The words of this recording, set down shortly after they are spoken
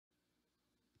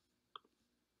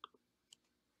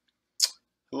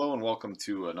Hello and welcome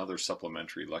to another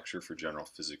supplementary lecture for General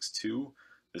Physics 2.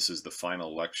 This is the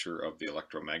final lecture of the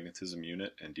electromagnetism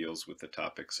unit and deals with the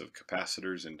topics of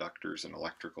capacitors, inductors, and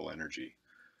electrical energy.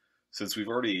 Since we've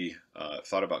already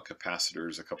thought about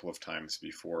capacitors a couple of times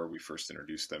before we first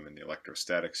introduced them in the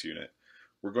electrostatics unit,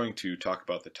 we're going to talk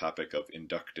about the topic of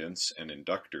inductance and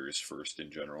inductors first in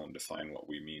general and define what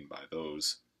we mean by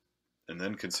those, and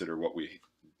then consider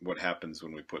what happens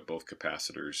when we put both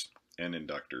capacitors and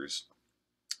inductors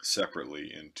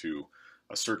separately into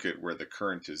a circuit where the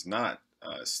current is not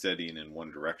steadying in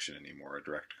one direction anymore, a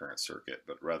direct current circuit,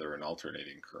 but rather an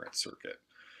alternating current circuit.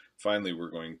 Finally, we're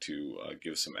going to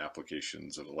give some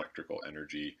applications of electrical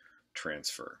energy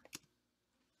transfer.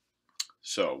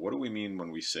 So, what do we mean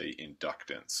when we say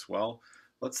inductance? Well,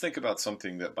 let's think about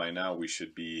something that by now we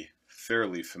should be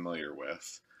fairly familiar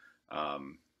with.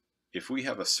 If we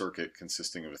have a circuit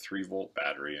consisting of a 3-volt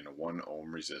battery and a 1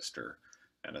 ohm resistor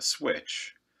and a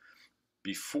switch,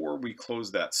 before we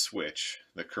close that switch,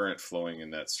 the current flowing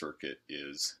in that circuit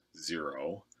is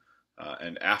 0.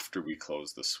 And after we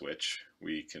close the switch,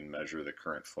 we can measure the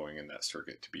current flowing in that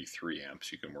circuit to be 3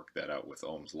 amps. You can work that out with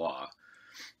Ohm's law.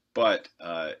 But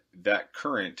that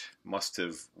current must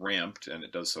have ramped, and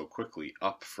it does so quickly,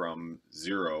 up from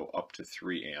 0 up to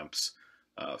 3 amps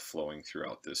flowing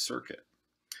throughout this circuit.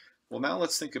 Well, now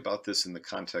let's think about this in the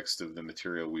context of the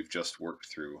material we've just worked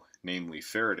through, namely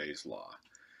Faraday's law.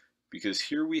 Because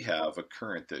here we have a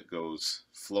current that goes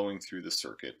flowing through the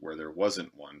circuit where there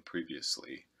wasn't one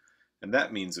previously. And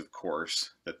that means, of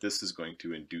course, that this is going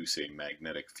to induce a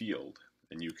magnetic field.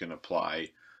 And you can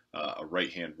apply a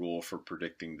right-hand rule for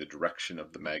predicting the direction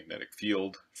of the magnetic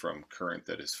field from current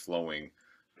that is flowing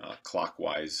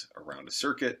clockwise around a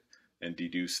circuit, and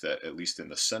deduce that at least in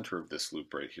the center of this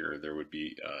loop right here, there would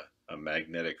be a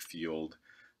magnetic field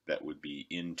that would be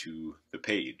into the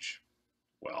page.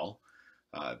 Well,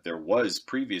 there was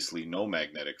previously no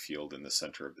magnetic field in the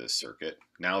center of this circuit.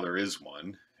 Now there is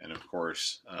one, and of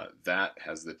course that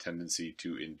has the tendency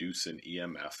to induce an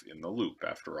EMF in the loop.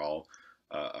 After all,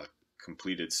 a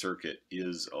completed circuit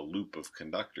is a loop of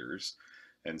conductors,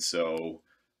 and so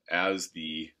as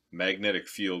the magnetic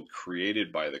field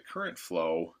created by the current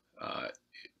flow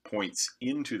points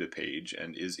into the page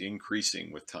and is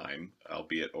increasing with time,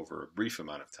 albeit over a brief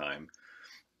amount of time,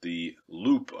 the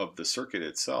loop of the circuit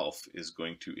itself is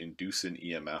going to induce an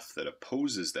EMF that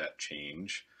opposes that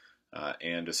change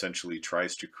and essentially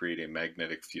tries to create a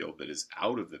magnetic field that is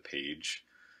out of the page,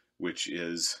 which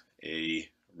is a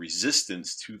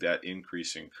resistance to that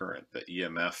increasing current. The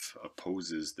EMF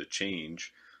opposes the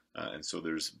change, and so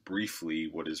there's briefly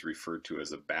what is referred to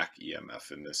as a back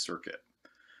EMF in this circuit.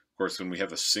 Of course, when we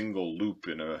have a single loop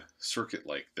in a circuit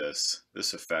like this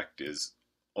effect is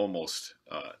almost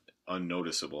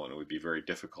unnoticeable, and it would be very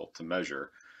difficult to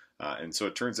measure. And so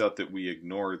it turns out that we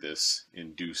ignore this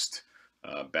induced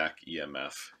back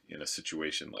EMF in a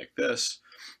situation like this.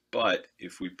 But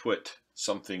if we put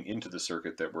something into the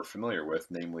circuit that we're familiar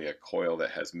with, namely a coil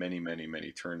that has many, many,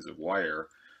 many turns of wire,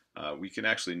 we can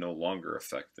actually no longer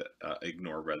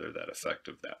ignore that effect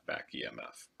of that back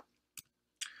EMF.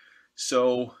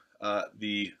 So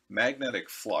the magnetic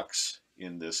flux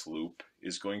in this loop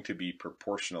is going to be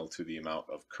proportional to the amount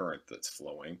of current that's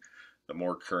flowing. The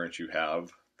more current you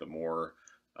have, the more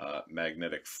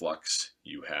magnetic flux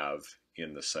you have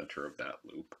in the center of that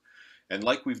loop. And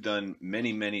like we've done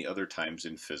many, many other times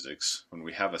in physics, when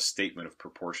we have a statement of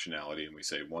proportionality and we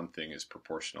say one thing is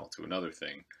proportional to another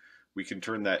thing, we can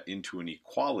turn that into an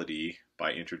equality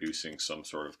by introducing some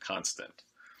sort of constant.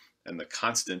 And the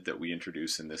constant that we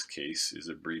introduce in this case is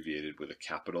abbreviated with a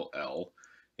capital L,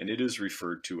 and it is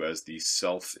referred to as the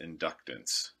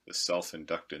self-inductance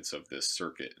of this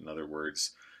circuit. In other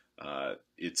words,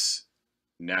 its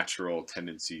natural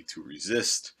tendency to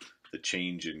resist the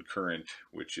change in current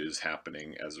which is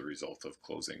happening as a result of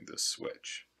closing this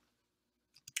switch.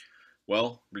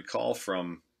 Well, recall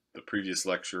from the previous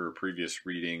lecture or previous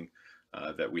reading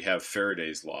that we have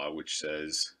Faraday's law, which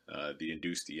says the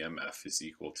induced EMF is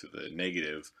equal to the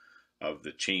negative of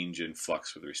the change in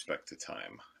flux with respect to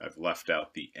time. I've left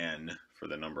out the n for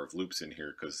the number of loops in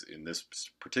here because in this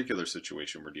particular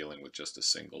situation we're dealing with just a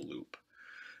single loop.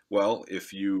 Well,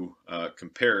 if you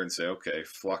compare and say, okay,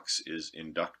 flux is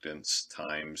inductance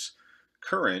times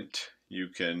current, you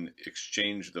can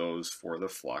exchange those for the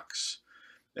flux.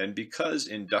 And because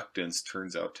inductance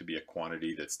turns out to be a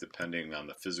quantity that's depending on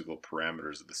the physical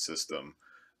parameters of the system,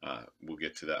 we'll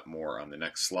get to that more on the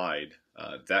next slide,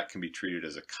 that can be treated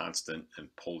as a constant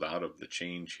and pulled out of the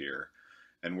change here.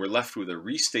 And we're left with a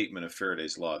restatement of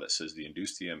Faraday's law that says the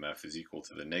induced EMF is equal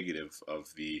to the negative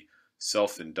of the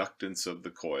self-inductance of the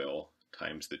coil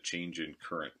times the change in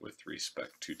current with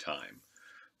respect to time.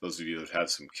 Those of you that have had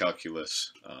some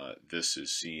calculus, this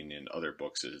is seen in other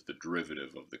books as the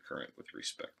derivative of the current with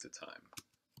respect to time.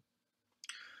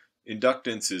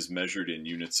 Inductance is measured in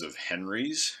units of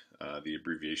henries. The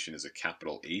abbreviation is a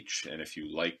capital H, and if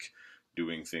you like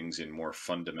doing things in more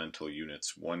fundamental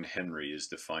units, 1 henry is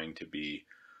defined to be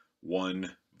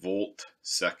 1 volt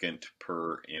second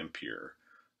per ampere.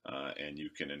 And you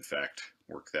can in fact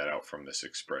work that out from this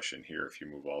expression here. If you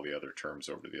move all the other terms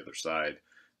over to the other side,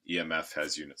 EMF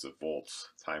has units of volts,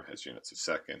 time has units of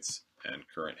seconds, and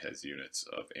current has units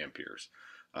of amperes.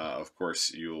 Of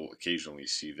course, you'll occasionally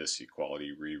see this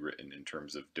equality rewritten in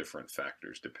terms of different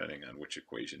factors depending on which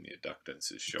equation the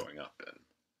inductance is showing up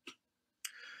in.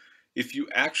 If you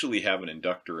actually have an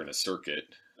inductor in a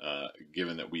circuit,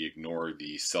 given that we ignore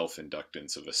the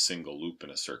self-inductance of a single loop in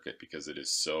a circuit because it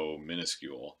is so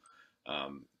minuscule,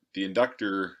 the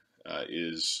inductor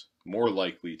is more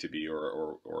likely to be,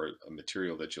 or a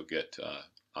material that you'll get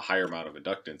a higher amount of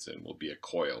inductance in will be a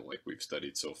coil like we've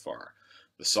studied so far.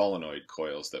 The solenoid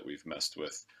coils that we've messed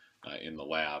with in the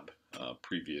lab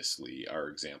previously are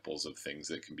examples of things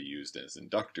that can be used as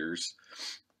inductors.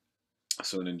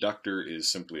 So an inductor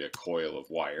is simply a coil of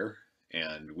wire,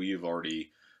 and we've already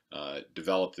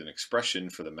developed an expression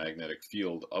for the magnetic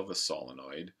field of a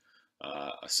solenoid.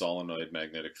 A solenoid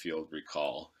magnetic field,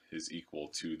 recall, is equal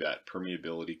to that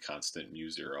permeability constant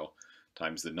μ0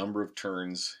 times the number of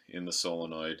turns in the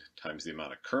solenoid times the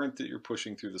amount of current that you're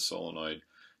pushing through the solenoid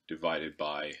divided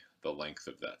by the length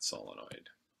of that solenoid.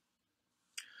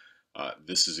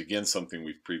 This is again something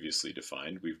we've previously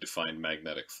defined. We've defined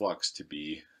magnetic flux to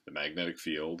be the magnetic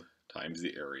field times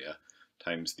the area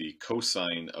times the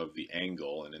cosine of the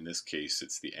angle, and in this case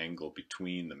it's the angle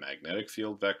between the magnetic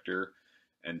field vector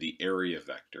and the area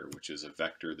vector, which is a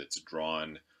vector that's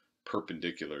drawn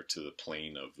perpendicular to the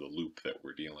plane of the loop that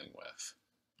we're dealing with.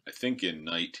 I think in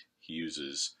Knight he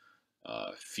uses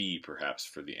phi perhaps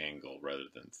for the angle rather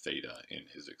than theta in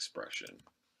his expression.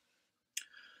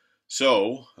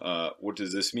 So what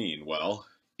does this mean? Well,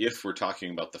 if we're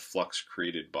talking about the flux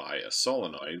created by a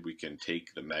solenoid, we can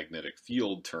take the magnetic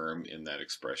field term in that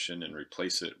expression and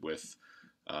replace it with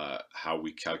how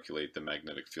we calculate the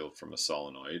magnetic field from a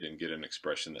solenoid and get an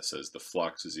expression that says the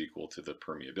flux is equal to the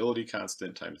permeability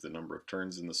constant times the number of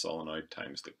turns in the solenoid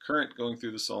times the current going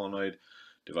through the solenoid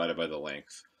divided by the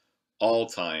length, all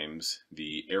times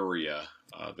the area,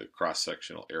 the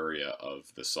cross-sectional area of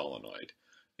the solenoid.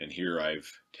 And here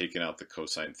I've taken out the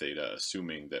cosine theta,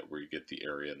 assuming that we get the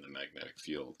area and the magnetic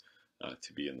field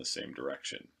to be in the same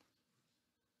direction.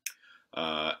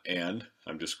 And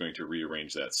I'm just going to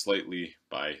rearrange that slightly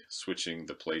by switching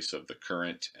the place of the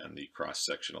current and the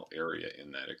cross-sectional area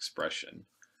in that expression.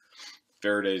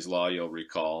 Faraday's law, you'll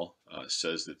recall,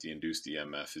 says that the induced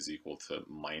EMF is equal to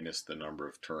minus the number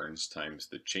of turns times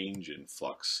the change in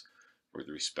flux with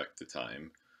respect to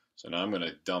time. So now I'm going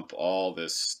to dump all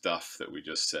this stuff that we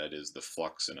just said is the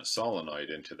flux in a solenoid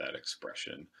into that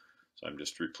expression. So I'm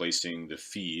just replacing the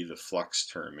phi, the flux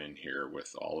term in here,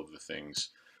 with all of the things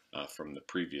from the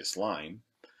previous line.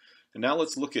 And now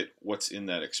let's look at what's in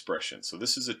that expression. So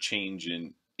this is a change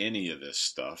in any of this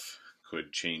stuff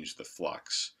could change the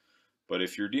flux. But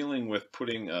if you're dealing with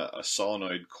putting a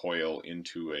solenoid coil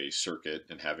into a circuit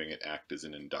and having it act as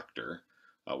an inductor,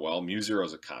 well, μ0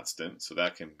 is a constant, so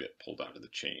that can get pulled out of the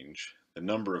change. The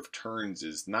number of turns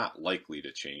is not likely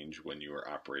to change when you are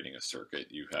operating a circuit.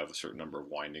 You have a certain number of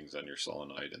windings on your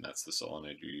solenoid, and that's the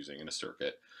solenoid you're using in a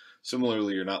circuit.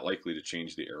 Similarly, you're not likely to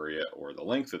change the area or the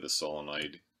length of the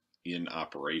solenoid in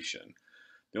operation.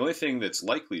 The only thing that's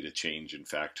likely to change, in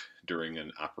fact, during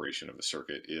an operation of a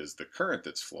circuit is the current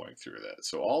that's flowing through that.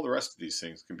 So all the rest of these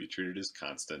things can be treated as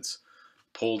constants,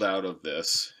 pulled out of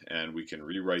this, and we can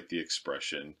rewrite the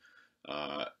expression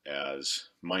as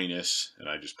minus, and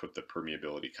I just put the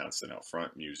permeability constant out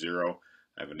front, μ0.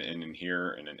 I have an n in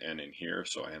here and an n in here,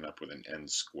 so I end up with an n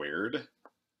squared.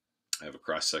 I have a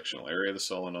cross-sectional area of the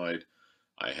solenoid.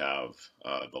 I have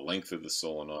the length of the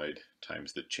solenoid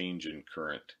times the change in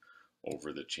current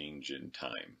over the change in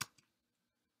time.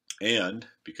 And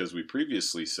because we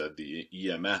previously said the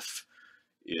EMF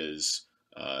is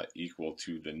equal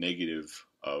to the negative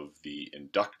of the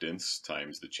inductance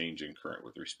times the change in current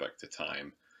with respect to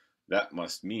time, that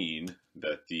must mean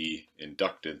that the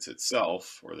inductance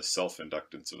itself, or the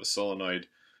self-inductance of a solenoid,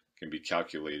 can be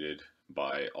calculated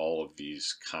by all of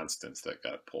these constants that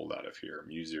got pulled out of here,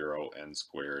 μ0, n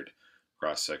squared,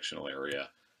 cross-sectional area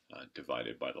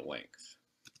divided by the length.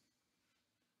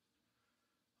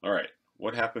 All right,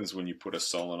 what happens when you put a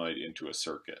solenoid into a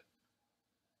circuit?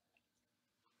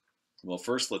 Well,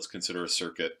 first let's consider a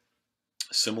circuit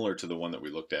similar to the one that we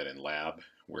looked at in lab,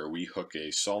 where we hook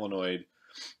a solenoid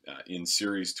in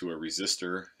series to a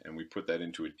resistor and we put that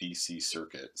into a DC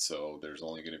circuit. So there's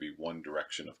only going to be one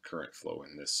direction of current flow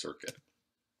in this circuit.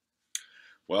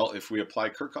 Well, if we apply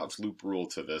Kirchhoff's loop rule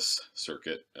to this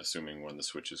circuit, assuming when the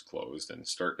switch is closed, and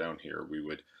start down here, we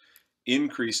would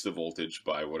increase the voltage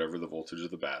by whatever the voltage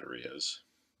of the battery is,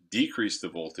 decrease the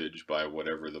voltage by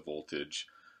whatever the voltage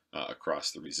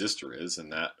across the resistor is,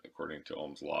 and that, according to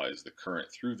Ohm's law, is the current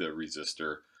through the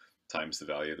resistor times the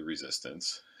value of the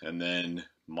resistance, and then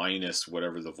minus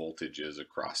whatever the voltage is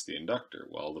across the inductor.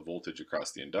 Well, the voltage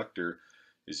across the inductor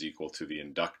is equal to the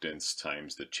inductance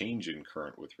times the change in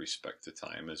current with respect to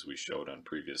time, as we showed on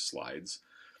previous slides.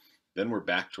 Then we're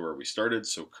back to where we started,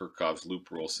 so Kirchhoff's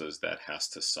loop rule says that has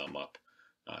to sum up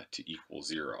to equal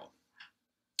 0.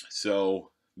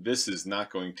 So this is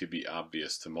not going to be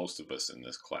obvious to most of us in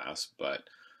this class, but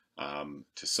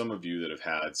to some of you that have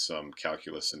had some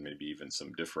calculus and maybe even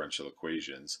some differential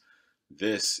equations,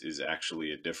 this is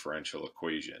actually a differential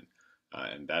equation.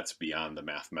 And that's beyond the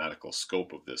mathematical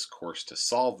scope of this course to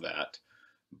solve that.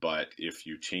 But if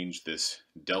you change this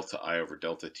delta I over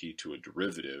delta t to a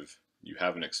derivative, you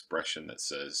have an expression that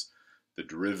says the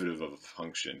derivative of a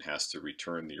function has to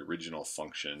return the original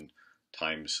function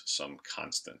times some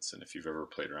constants. And if you've ever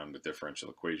played around with differential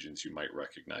equations, you might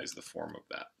recognize the form of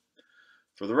that.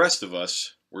 For the rest of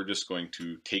us, we're just going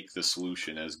to take the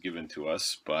solution as given to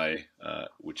us by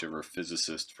whichever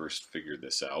physicist first figured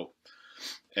this out.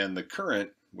 And the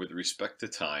current with respect to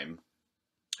time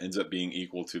ends up being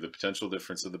equal to the potential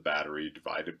difference of the battery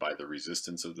divided by the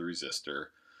resistance of the resistor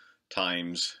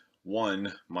times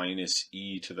 1 minus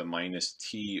e to the minus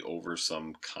t over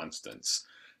some constants.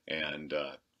 And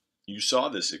you saw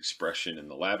this expression in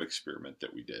the lab experiment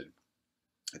that we did.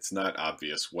 It's not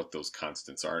obvious what those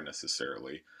constants are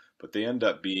necessarily, but they end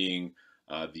up being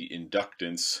the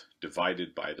inductance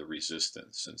divided by the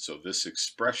resistance. And so this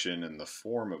expression and the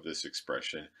form of this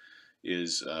expression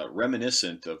is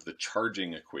reminiscent of the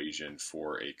charging equation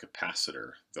for a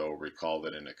capacitor, though recall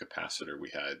that in a capacitor we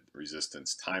had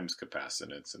resistance times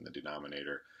capacitance in the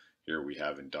denominator. Here we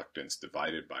have inductance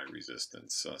divided by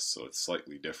resistance, so it's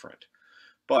slightly different.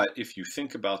 But if you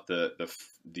think about the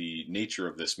nature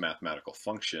of this mathematical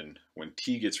function, when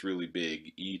t gets really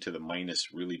big, e to the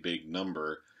minus really big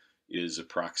number is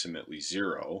approximately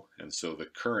 0, and so the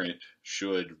current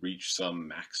should reach some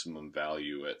maximum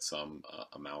value at some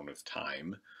amount of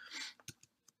time.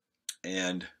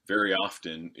 And very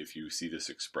often, if you see this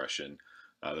expression,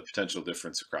 the potential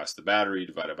difference across the battery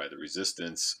divided by the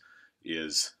resistance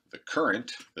is the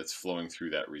current that's flowing through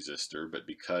that resistor, but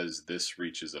because this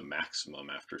reaches a maximum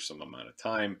after some amount of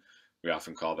time, we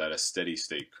often call that a steady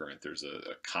state current. There's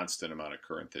a constant amount of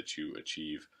current that you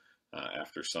achieve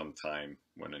after some time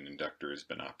when an inductor has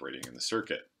been operating in the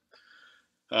circuit.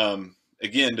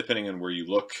 Again, depending on where you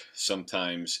look,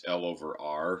 sometimes L over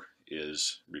R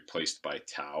is replaced by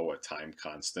tau, a time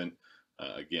constant.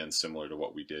 Again, similar to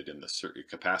what we did in the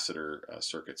capacitor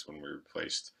circuits when we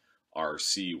replaced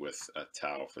RC with a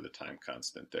tau for the time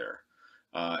constant there.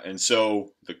 And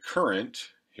so the current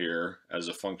here as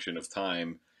a function of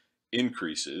time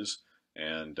increases,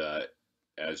 and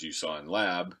as you saw in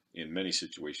lab, in many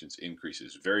situations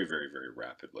increases very, very, very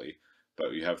rapidly.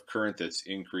 But you have current that's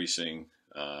increasing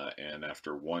and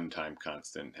after one time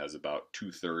constant has about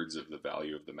 2/3 of the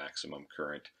value of the maximum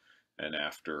current, and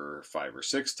after 5 or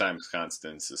 6 times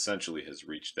constants essentially has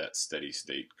reached that steady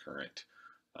state current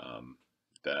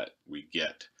that we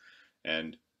get.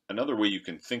 And another way you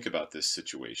can think about this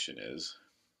situation is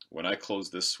when I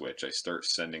close this switch, I start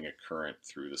sending a current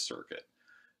through the circuit.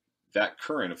 That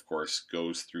current, of course,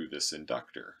 goes through this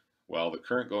inductor. Well, the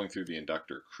current going through the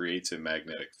inductor creates a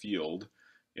magnetic field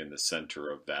in the center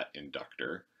of that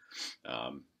inductor,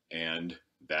 and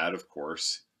that, of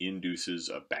course, induces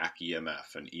a back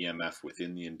EMF, an EMF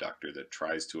within the inductor that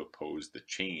tries to oppose the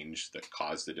change that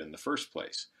caused it in the first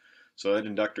place. So that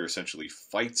inductor essentially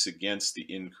fights against the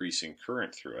increasing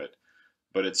current through it,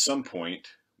 but at some point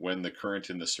when the current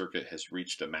in the circuit has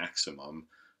reached a maximum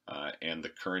and the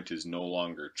current is no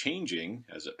longer changing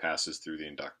as it passes through the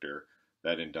inductor,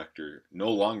 that inductor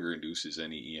no longer induces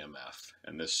any EMF,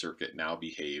 and this circuit now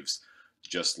behaves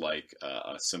just like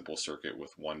a simple circuit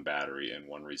with one battery and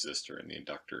one resistor, and the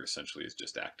inductor essentially is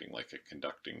just acting like a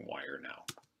conducting wire now.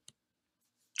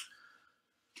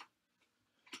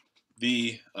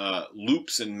 The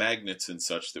loops and magnets and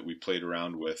such that we played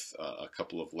around with a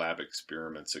couple of lab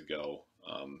experiments ago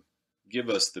give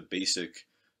us the basic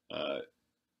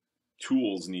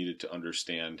tools needed to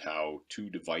understand how two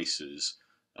devices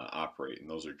operate, and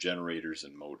those are generators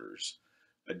and motors.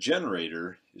 A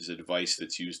generator is a device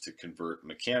that's used to convert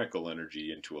mechanical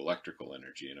energy into electrical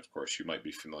energy. And of course, you might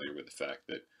be familiar with the fact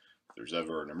that if there's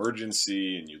ever an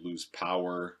emergency and you lose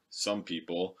power, some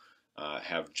people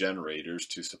have generators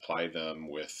to supply them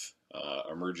with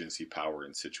emergency power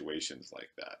in situations like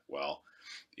that. Well,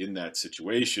 in that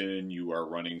situation, you are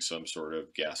running some sort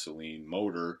of gasoline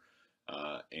motor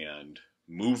and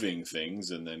moving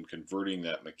things and then converting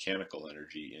that mechanical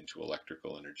energy into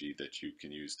electrical energy that you can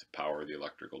use to power the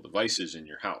electrical devices in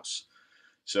your house.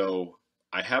 So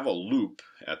I have a loop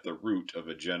at the root of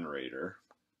a generator,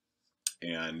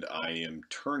 and I am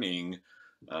turning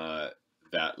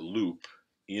that loop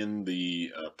in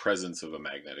the presence of a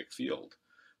magnetic field.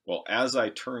 Well, as I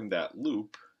turn that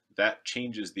loop, that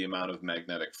changes the amount of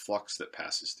magnetic flux that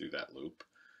passes through that loop.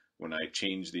 When I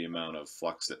change the amount of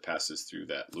flux that passes through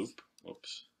that loop,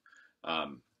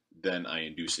 then I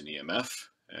induce an EMF.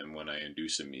 And when I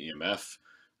induce an EMF,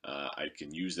 I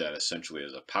can use that essentially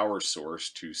as a power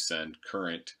source to send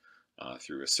current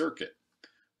through a circuit.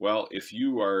 Well, if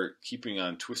you are keeping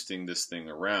on twisting this thing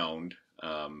around,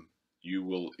 you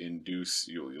will induce,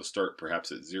 you'll start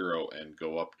perhaps at 0 and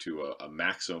go up to a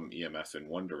maximum EMF in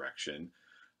one direction.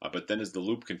 But then as the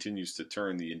loop continues to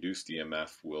turn, the induced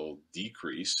EMF will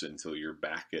decrease until you're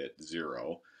back at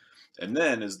 0. And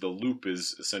then as the loop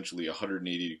is essentially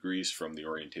 180 degrees from the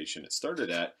orientation it started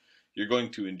at, you're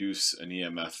going to induce an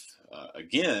EMF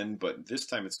again, but this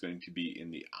time it's going to be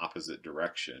in the opposite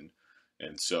direction.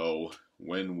 And so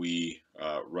when we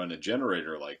run a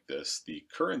generator like this, the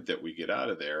current that we get out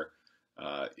of there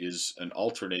is an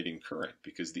alternating current,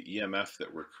 because the EMF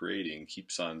that we're creating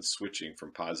keeps on switching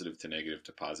from positive to negative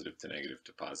to positive to negative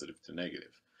to positive to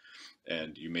negative.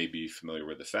 And you may be familiar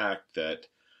with the fact that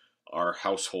our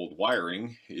household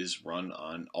wiring is run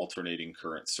on alternating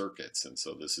current circuits. And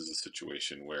so this is a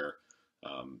situation where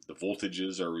the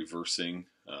voltages are reversing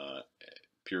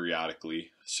periodically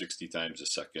 60 times a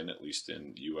second, at least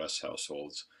in US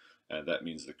households. And that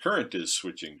means the current is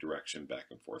switching direction back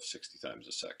and forth 60 times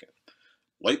a second.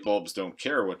 Light bulbs don't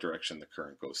care what direction the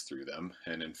current goes through them.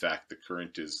 And in fact, the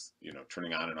current is,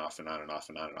 turning on and off and on and off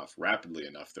and on and off rapidly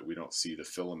enough that we don't see the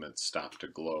filaments stop to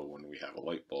glow when we have a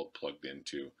light bulb plugged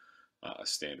into a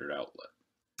standard outlet.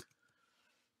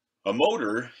 A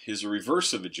motor is a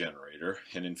reverse of a generator,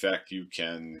 and in fact you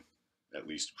can, at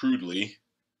least crudely,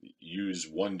 use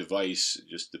one device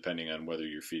just depending on whether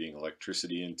you're feeding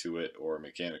electricity into it or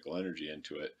mechanical energy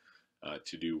into it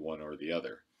to do one or the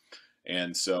other.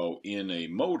 And so in a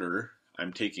motor,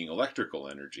 I'm taking electrical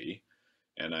energy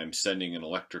and I'm sending an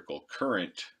electrical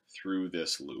current through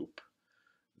this loop.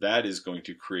 That is going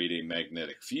to create a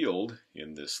magnetic field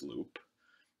in this loop.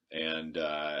 And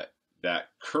that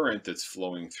current that's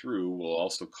flowing through will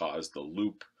also cause the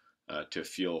loop to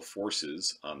feel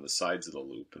forces on the sides of the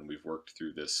loop. And we've worked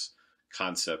through this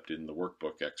concept in the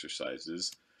workbook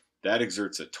exercises. That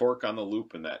exerts a torque on the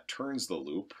loop and that turns the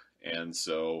loop. And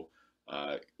so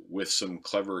with some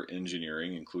clever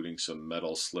engineering, including some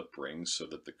metal slip rings so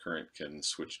that the current can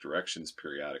switch directions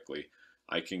periodically,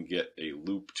 I can get a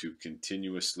loop to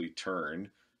continuously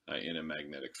turn in a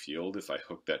magnetic field. If I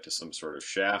hook that to some sort of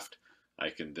shaft, I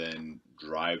can then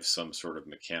drive some sort of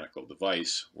mechanical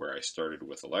device where I started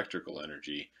with electrical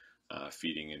energy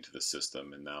feeding into the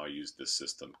system, and now I use this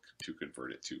system to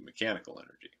convert it to mechanical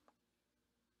energy.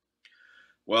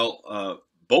 Well,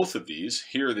 both of these,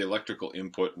 here the electrical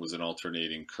input was an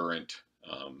alternating current,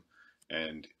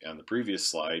 and on the previous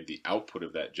slide, the output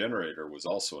of that generator was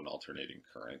also an alternating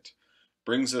current.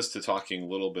 Brings us to talking a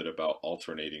little bit about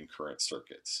alternating current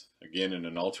circuits. Again, in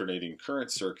an alternating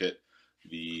current circuit,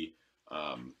 the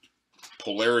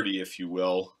polarity, if you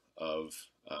will, of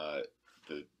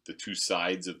the two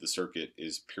sides of the circuit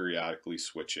is periodically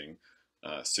switching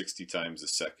 60 times a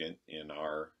second in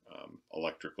our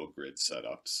electrical grid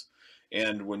setups.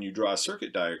 And when you draw a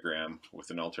circuit diagram with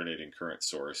an alternating current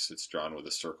source, it's drawn with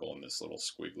a circle and this little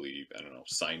squiggly,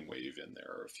 sine wave in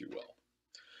there, if you will.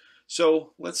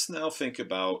 So let's now think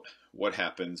about what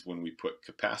happens when we put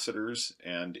capacitors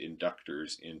and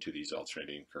inductors into these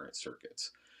alternating current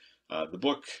circuits. The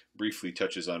book briefly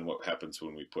touches on what happens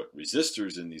when we put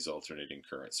resistors in these alternating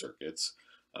current circuits,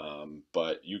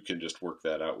 but you can just work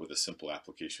that out with a simple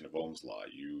application of Ohm's law.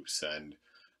 You send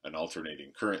an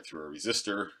alternating current through a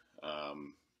resistor,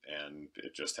 and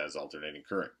it just has alternating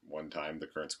current. One time the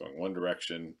current's going one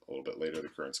direction, a little bit later the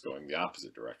current's going the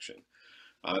opposite direction.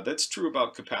 That's true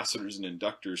about capacitors and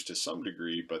inductors to some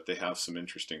degree, but they have some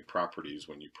interesting properties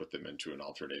when you put them into an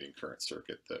alternating current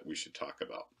circuit that we should talk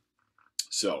about.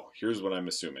 So here's what I'm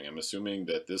assuming. I'm assuming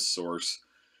that this source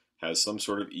has some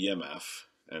sort of EMF,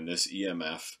 and this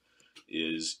EMF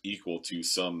is equal to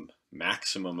some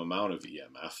maximum amount of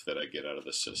EMF that I get out of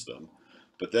the system,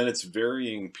 but then it's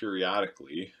varying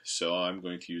periodically, so I'm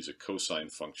going to use a cosine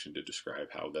function to describe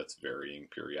how that's varying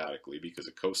periodically, because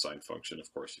a cosine function,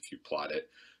 of course, if you plot it,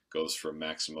 goes from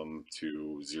maximum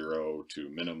to 0 to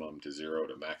minimum to 0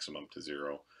 to maximum to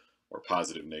 0, or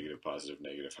positive, negative,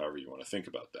 however you want to think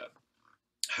about that.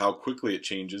 How quickly it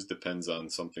changes depends on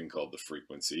something called the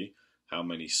frequency, how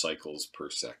many cycles per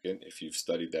second. If you've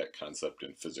studied that concept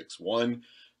in Physics 1,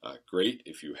 great.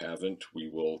 If you haven't, we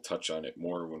will touch on it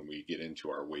more when we get into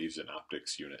our waves and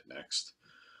optics unit next.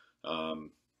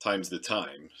 Times the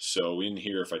time. So in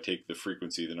here, if I take the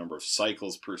frequency, the number of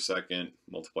cycles per second,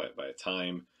 multiply it by a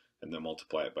time, and then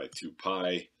multiply it by 2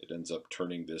 pi, it ends up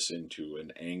turning this into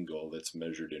an angle that's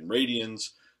measured in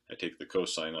radians. I take the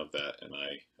cosine of that and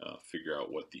I figure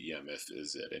out what the EMF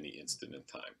is at any instant in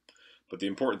time. But the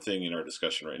important thing in our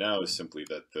discussion right now is simply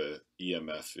that the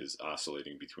EMF is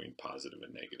oscillating between positive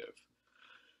and negative.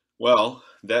 Well,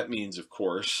 that means, of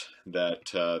course, that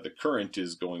the current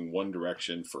is going one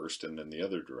direction first and then the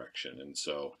other direction. And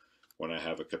so when I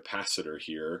have a capacitor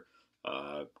here,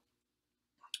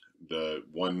 the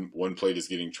one plate is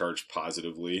getting charged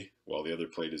positively while the other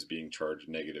plate is being charged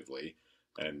negatively.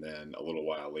 And then a little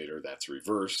while later, that's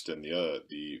reversed, and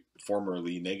the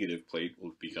formerly negative plate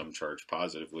will become charged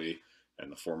positively, and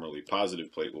the formerly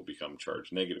positive plate will become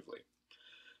charged negatively.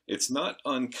 It's not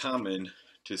uncommon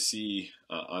to see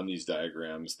on these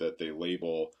diagrams that they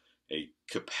label a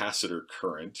capacitor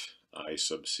current, I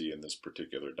sub C in this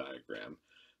particular diagram.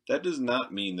 That does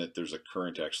not mean that there's a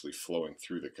current actually flowing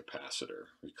through the capacitor.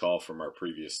 Recall from our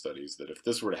previous studies that if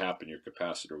this were to happen, your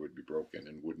capacitor would be broken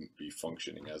and wouldn't be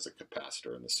functioning as a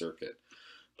capacitor in the circuit.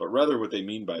 But rather what they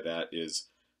mean by that is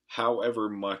however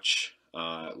much,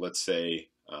 let's say,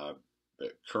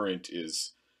 the current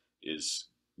is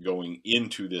going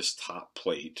into this top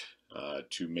plate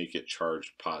to make it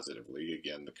charged positively.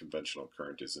 Again, the conventional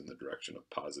current is in the direction of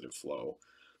positive flow.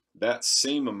 That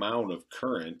same amount of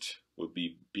current would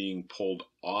be being pulled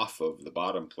off of the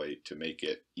bottom plate to make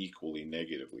it equally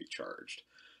negatively charged.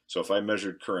 So if I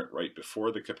measured current right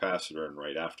before the capacitor and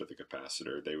right after the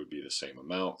capacitor, they would be the same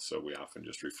amount. So we often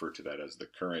just refer to that as the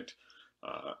current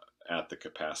at the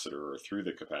capacitor or through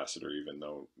the capacitor, even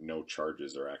though no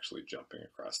charges are actually jumping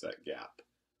across that gap.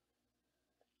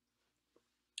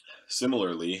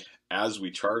 Similarly, as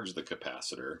we charge the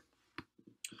capacitor,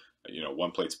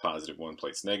 one plate's positive, one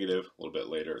plate's negative. A little bit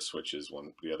later, it switches,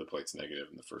 the other plate's negative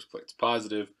and the first plate's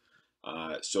positive.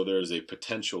 So there's a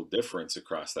potential difference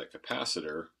across that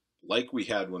capacitor, like we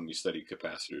had when we studied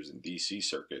capacitors in DC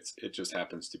circuits. It just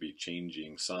happens to be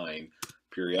changing sign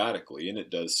periodically, and it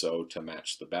does so to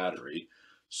match the battery.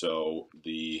 So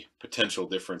the potential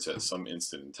difference at some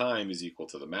instant in time is equal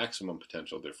to the maximum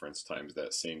potential difference times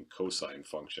that same cosine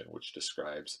function, which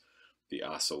describes the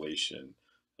oscillation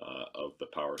of the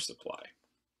power supply.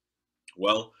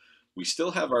 Well, we still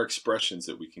have our expressions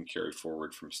that we can carry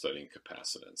forward from studying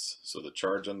capacitance. So the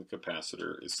charge on the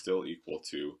capacitor is still equal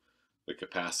to the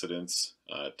capacitance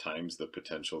times the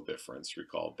potential difference.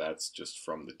 Recall, that's just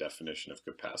from the definition of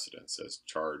capacitance as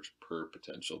charge per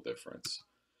potential difference.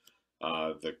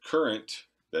 The current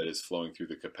that is flowing through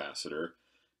the capacitor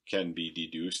can be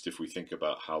deduced if we think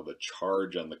about how the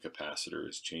charge on the capacitor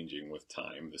is changing with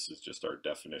time. This is just our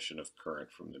definition of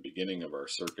current from the beginning of our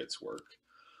circuits work.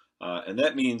 And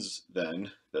that means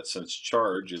then that since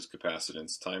charge is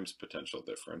capacitance times potential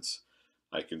difference,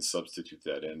 I can substitute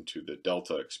that into the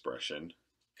delta expression.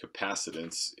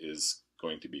 Capacitance is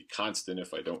going to be constant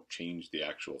if I don't change the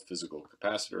actual physical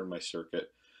capacitor in my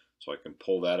circuit. So I can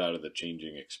pull that out of the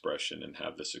changing expression and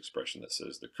have this expression that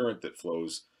says the current that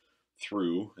flows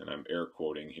through, and I'm air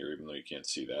quoting here even though you can't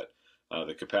see that,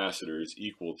 the capacitor is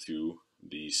equal to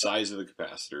the size of the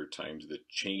capacitor times the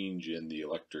change in the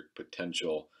electric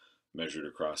potential measured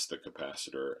across the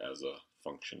capacitor as a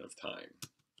function of time.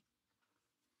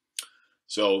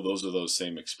 So those are those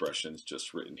same expressions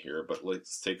just written here, but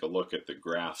let's take a look at the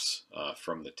graphs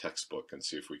from the textbook and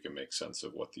see if we can make sense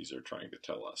of what these are trying to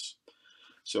tell us.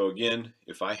 So again,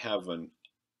 if I have an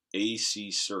AC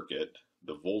circuit,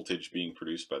 the voltage being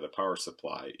produced by the power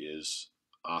supply is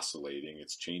oscillating.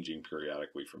 It's changing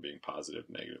periodically from being positive,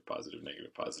 negative, positive,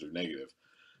 negative, positive, negative.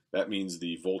 That means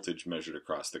the voltage measured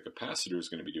across the capacitor is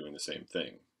going to be doing the same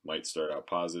thing. Might start out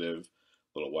positive,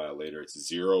 a little while later it's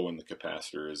 0 when the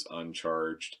capacitor is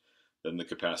uncharged. Then the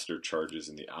capacitor charges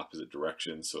in the opposite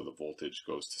direction, so the voltage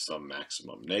goes to some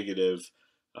maximum negative.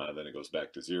 Then it goes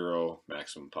back to 0,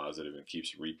 maximum positive, and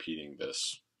keeps repeating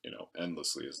this,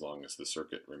 endlessly as long as the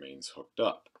circuit remains hooked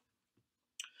up.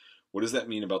 What does that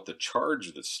mean about the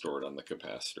charge that's stored on the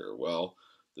capacitor? Well,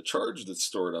 the charge that's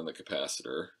stored on the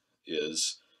capacitor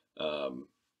is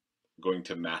going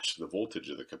to match the voltage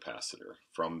of the capacitor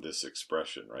from this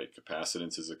expression, right?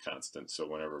 Capacitance is a constant, so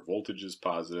whenever voltage is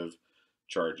positive,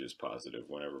 charge is positive.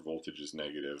 Whenever voltage is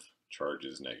negative, charge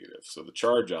is negative. So the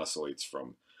charge oscillates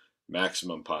from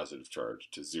maximum positive charge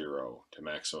to 0 to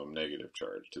maximum negative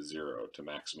charge to 0 to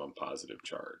maximum positive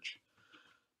charge.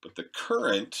 But the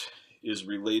current is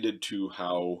related to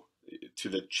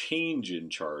the change in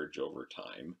charge over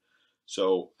time.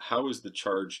 So how is the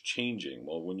charge changing?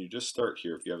 Well, when you just start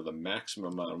here, if you have the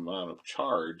maximum amount of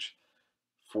charge,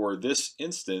 for this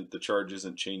instant, the charge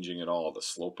isn't changing at all. The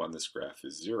slope on this graph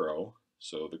is 0,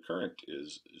 so the current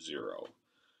is 0.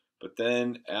 But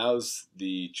then as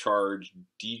the charge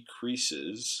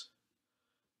decreases,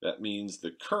 that means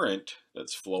the current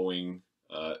that's flowing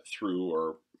through,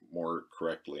 or more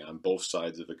correctly, on both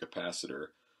sides of the capacitor,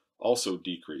 also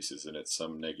decreases, and at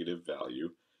some negative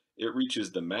value. It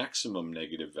reaches the maximum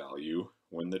negative value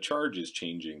when the charge is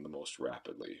changing the most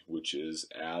rapidly, which is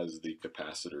as the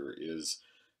capacitor is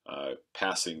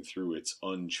passing through its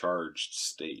uncharged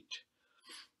state.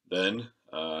 Then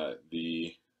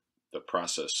the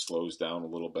process slows down a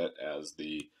little bit as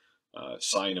the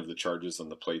sign of the charges on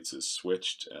the plates is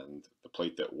switched, and the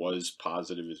plate that was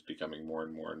positive is becoming more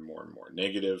and more and more and more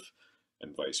negative,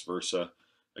 and vice versa.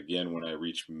 Again, when I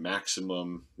reach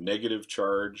maximum negative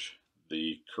charge,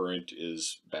 the current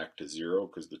is back to 0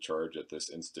 because the charge at this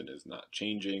instant is not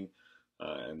changing.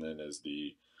 And then as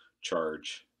the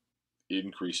charge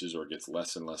increases or gets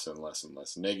less and less and less and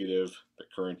less negative, the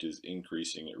current is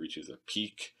increasing. It reaches a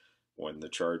peak when the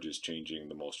charge is changing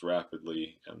the most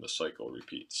rapidly, and the cycle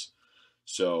repeats.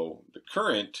 So the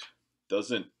current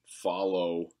doesn't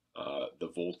follow the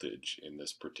voltage in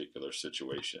this particular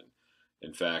situation.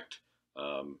 In fact,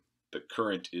 the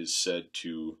current is said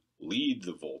to lead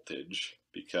the voltage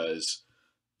because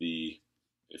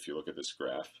if you look at this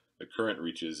graph, the current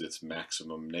reaches its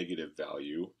maximum negative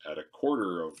value at a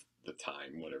quarter of the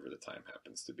time, whatever the time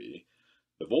happens to be.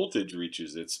 The voltage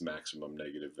reaches its maximum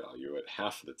negative value at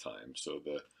half the time. So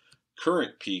the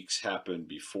current peaks happen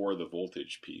before the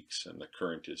voltage peaks, and the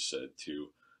current is said to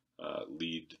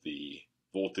lead the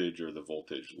voltage, or the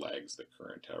voltage lags the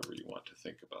current, however you want to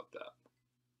think about that.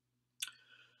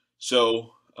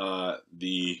 So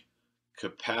the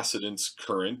capacitance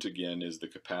current, again, is the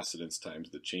capacitance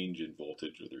times the change in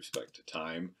voltage with respect to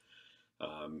time.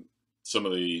 Some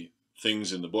of the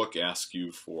things in the book ask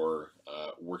you for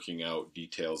working out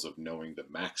details of knowing the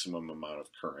maximum amount of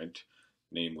current,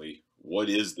 namely, what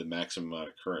is the maximum amount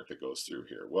of current that goes through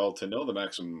here? Well, to know the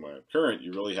maximum amount of current,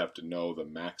 you really have to know the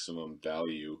maximum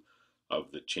value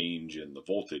of the change in the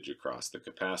voltage across the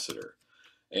capacitor.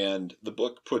 And the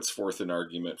book puts forth an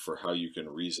argument for how you can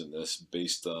reason this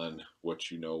based on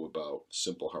what you know about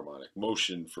simple harmonic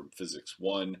motion from Physics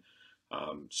 1.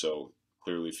 So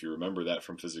clearly, if you remember that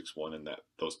from Physics 1 and that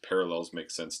those parallels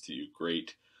make sense to you,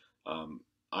 great.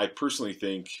 I personally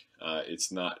think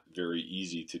it's not very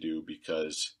easy to do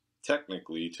because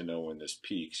technically, to know when this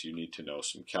peaks, you need to know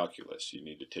some calculus. You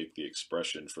need to take the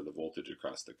expression for the voltage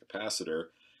across the capacitor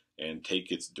and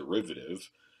take its derivative.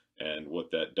 And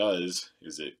what that does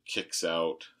is it kicks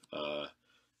out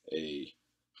a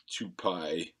 2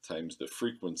 pi times the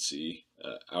frequency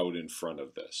out in front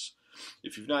of this.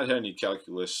 If you've not had any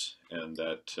calculus and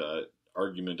that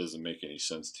argument doesn't make any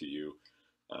sense to you,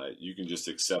 you can just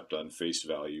accept on face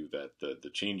value that the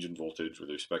change in voltage with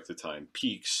respect to time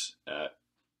peaks at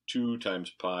 2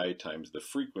 times pi times the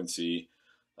frequency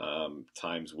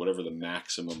times whatever the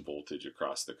maximum voltage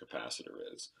across the capacitor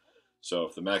is. So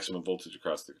if the maximum voltage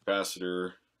across the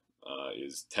capacitor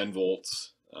is 10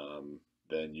 volts,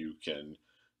 then you can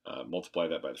multiply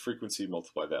that by the frequency,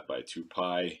 multiply that by 2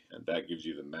 pi, and that gives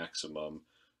you the maximum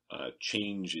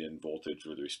change in voltage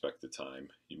with respect to time.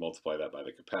 You multiply that by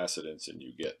the capacitance, and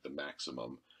you get the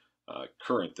maximum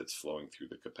current that's flowing through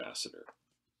the capacitor.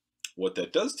 What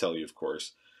that does tell you, of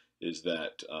course, is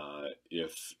that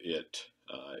if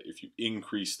you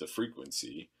increase the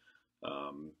frequency,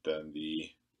 then the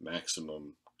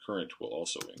maximum current will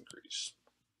also increase.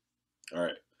 All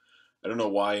right. I don't know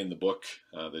why in the book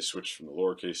they switched from the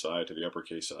lowercase I to the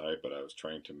uppercase I, but I was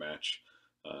trying to match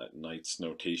Knight's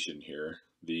notation here.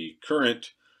 The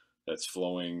current that's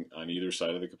flowing on either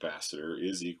side of the capacitor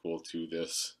is equal to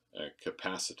this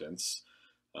capacitance,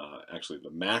 actually the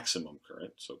maximum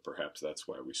current, so perhaps that's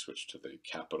why we switched to the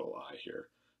capital I here.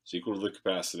 It's equal to the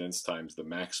capacitance times the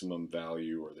maximum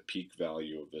value or the peak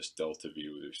value of this delta V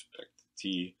with respect to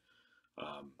T,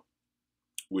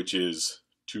 which is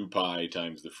 2 pi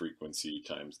times the frequency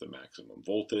times the maximum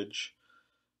voltage.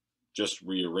 just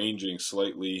rearranging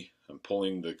slightly. I'm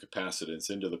pulling the capacitance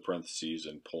into the parentheses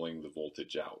and pulling the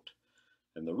voltage out.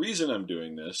 And the reason I'm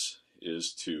doing this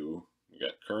is we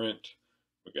got current,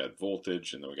 we got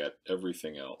voltage, and then we got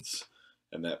everything else.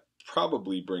 And that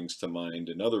probably brings to mind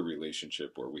another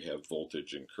relationship where we have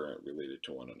voltage and current related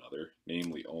to one another,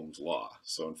 namely Ohm's law.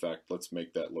 So in fact, let's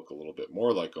make that look a little bit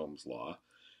more like Ohm's law.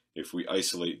 If we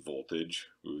isolate voltage,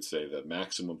 we would say that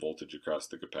maximum voltage across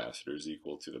the capacitor is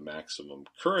equal to the maximum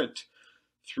current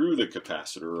through the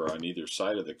capacitor or on either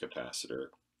side of the capacitor,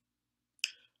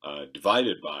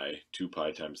 divided by 2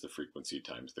 pi times the frequency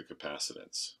times the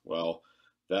capacitance. Well,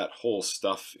 that whole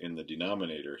stuff in the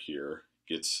denominator here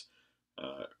gets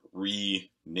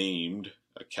renamed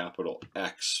a capital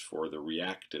X for the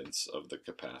reactance of the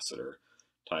capacitor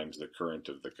times the current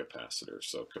of the capacitor.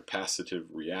 So capacitive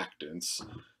reactance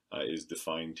is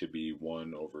defined to be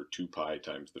 1 over 2 pi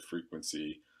times the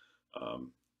frequency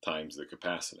times the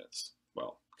capacitance.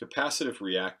 Well, capacitive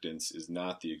reactance is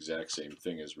not the exact same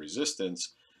thing as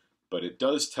resistance, but it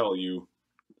does tell you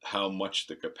how much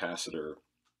the capacitor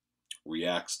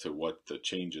reacts to what the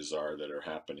changes are that are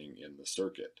happening in the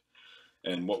circuit.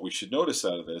 And what we should notice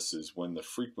out of this is when the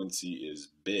frequency is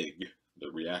big, the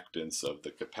reactance of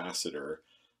the capacitor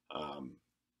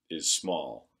is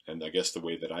small. And I guess the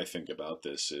way that I think about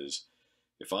this is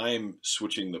if I'm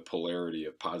switching the polarity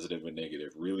of positive and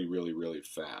negative really, really, really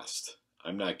fast,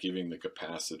 I'm not giving the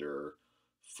capacitor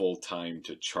full time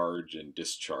to charge and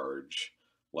discharge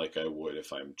like I would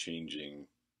if I'm changing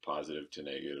positive to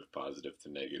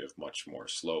negative much more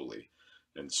slowly.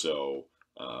 And so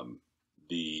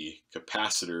the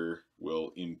capacitor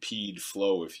will impede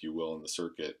flow, if you will, in the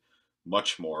circuit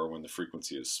much more when the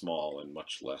frequency is small and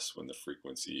much less when the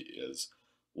frequency is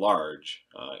large.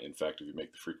 In fact, if you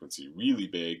make the frequency really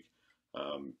big,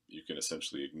 you can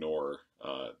essentially ignore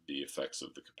the effects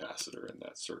of the capacitor in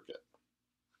that circuit.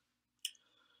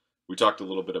 We talked a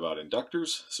little bit about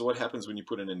inductors. So what happens when you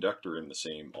put an inductor in the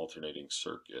same alternating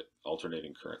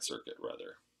current circuit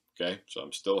rather? Okay, so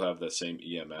I'm still have the same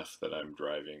EMF that I'm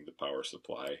driving the power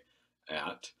supply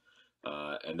at,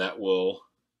 and that will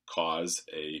cause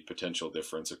a potential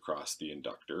difference across the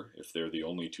inductor. If they're the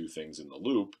only two things in the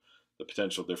loop, the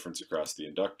potential difference across the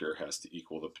inductor has to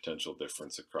equal the potential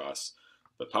difference across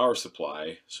the power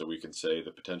supply. So we can say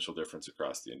the potential difference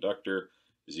across the inductor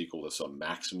is equal to some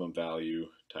maximum value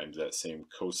times that same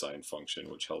cosine function,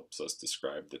 which helps us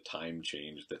describe the time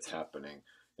change that's happening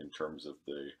in terms of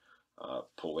the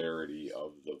polarity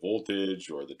of the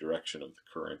voltage or the direction of the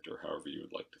current, or however you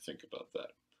would like to think about that.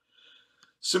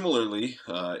 Similarly,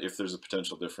 if there's a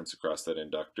potential difference across that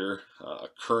inductor, a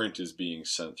current is being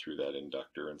sent through that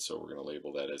inductor, and so we're going to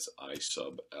label that as I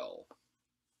sub L.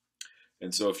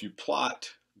 And so if you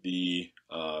plot the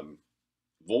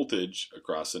voltage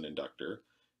across an inductor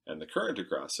and the current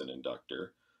across an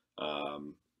inductor,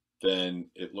 then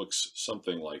it looks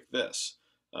something like this.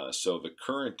 So the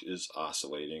current is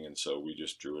oscillating, and so we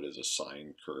just drew it as a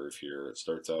sine curve here. It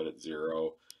starts out at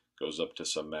 0, goes up to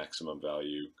some maximum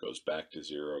value, goes back to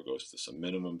 0, goes to some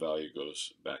minimum value,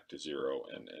 goes back to 0,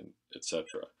 and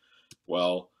etc.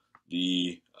 Well,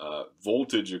 the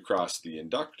voltage across the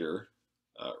inductor,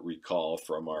 recall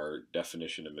from our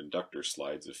definition of inductor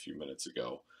slides a few minutes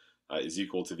ago, is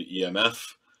equal to the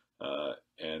EMF,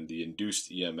 and the induced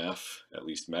EMF, at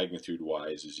least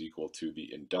magnitude-wise, is equal to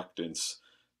the inductance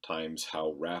times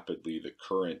how rapidly the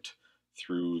current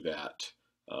through that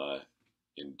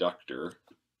inductor,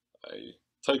 I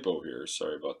typo here,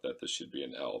 sorry about that, this should be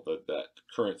an L, but that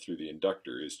current through the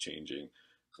inductor is changing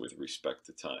with respect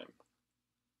to time.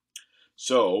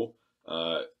 So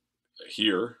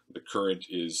here the current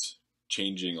is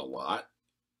changing a lot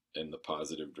in the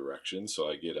positive direction, so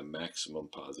I get a maximum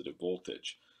positive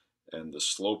voltage. And the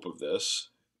slope of this,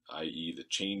 i.e. the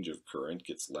change of current,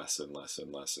 gets less and less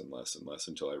and less and less and less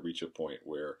until I reach a point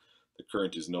where the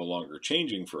current is no longer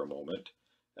changing for a moment.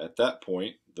 At that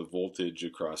point, the voltage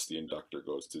across the inductor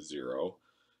goes to 0.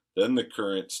 Then the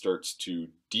current starts to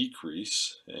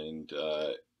decrease and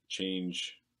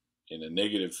change in a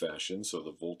negative fashion, so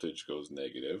the voltage goes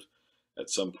negative. At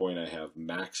some point I have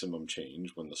maximum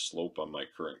change when the slope on my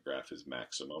current graph is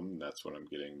maximum, and that's when I'm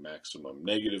getting maximum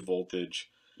negative voltage.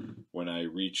 When I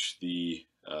reach the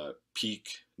peak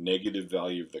negative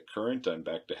value of the current, I'm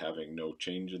back to having no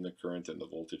change in the current and the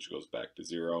voltage goes back to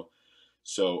 0.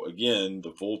 So again,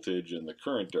 the voltage and the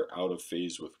current are out of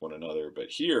phase with one another, but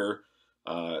here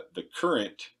the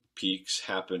current peaks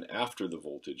happen after the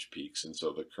voltage peaks, and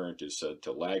so the current is said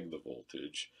to lag the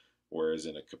voltage, whereas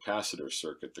in a capacitor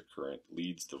circuit the current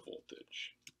leads the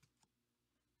voltage.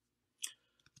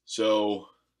 So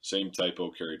Same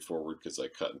typo carried forward because I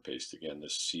cut and paste again.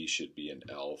 This C should be an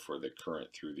L for the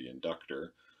current through the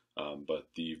inductor. But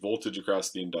the voltage across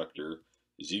the inductor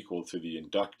is equal to the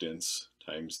inductance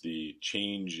times the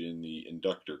change in the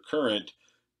inductor current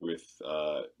with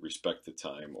respect to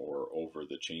time, or over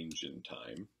the change in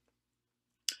time.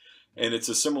 And it's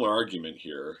a similar argument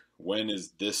here. When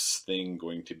is this thing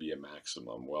going to be a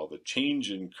maximum? Well, the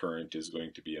change in current is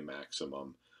going to be a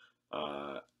maximum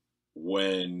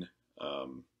when,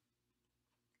 or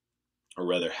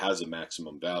rather has a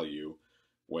maximum value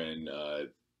when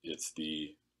it's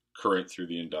the current through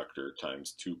the inductor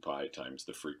times 2 pi times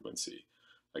the frequency.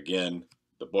 Again,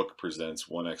 the book presents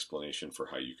one explanation for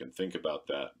how you can think about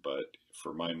that, but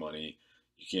for my money,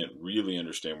 you can't really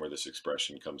understand where this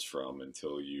expression comes from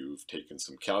until you've taken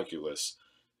some calculus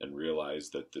and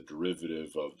realized that the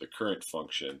derivative of the current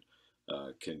function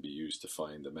can be used to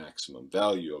find the maximum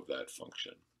value of that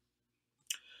function.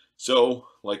 So,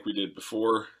 like we did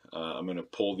before, I'm going to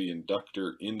pull the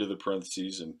inductor into the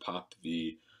parentheses and pop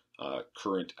the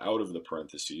current out of the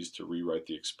parentheses to rewrite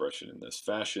the expression in this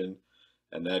fashion.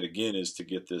 And that again is to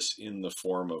get this in the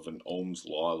form of an Ohm's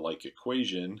law-like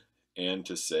equation, and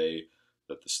to say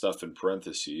that the stuff in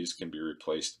parentheses can be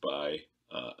replaced by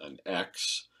an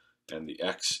X, and the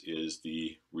X is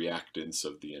the reactance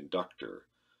of the inductor.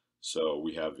 So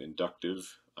we have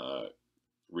inductive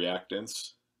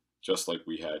reactance, just like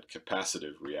we had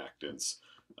capacitive reactance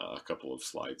a couple of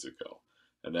slides ago.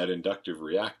 And that inductive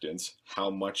reactance, how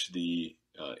much the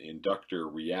inductor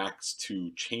reacts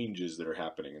to changes that are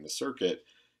happening in the circuit,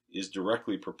 is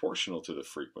directly proportional to the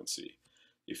frequency.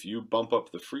 If you bump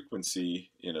up the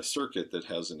frequency in a circuit that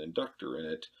has an inductor in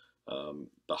it,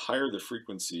 the higher the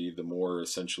frequency, the more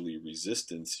essentially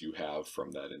resistance you have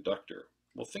from that inductor.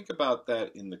 Well, think about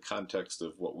that in the context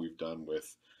of what we've done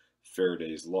with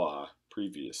Faraday's law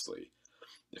previously.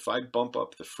 If I bump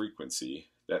up the frequency,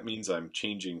 that means I'm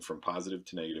changing from positive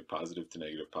to negative, positive to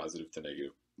negative, positive to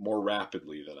negative more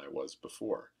rapidly than I was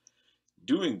before.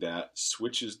 Doing that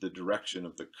switches the direction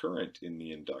of the current in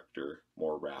the inductor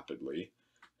more rapidly,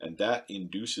 and that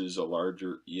induces a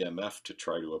larger EMF to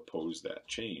try to oppose that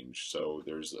change. So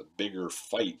there's a bigger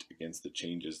fight against the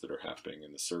changes that are happening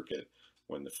in the circuit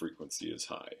when the frequency is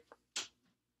high.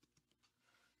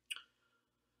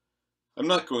 I'm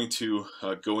not going to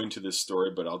go into this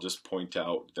story, but I'll just point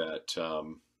out that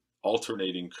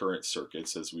alternating current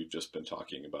circuits, as we've just been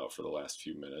talking about for the last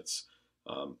few minutes,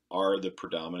 are the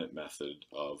predominant method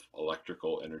of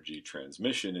electrical energy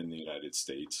transmission in the United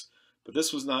States. But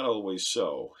this was not always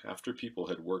so. After people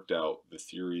had worked out the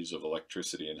theories of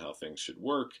electricity and how things should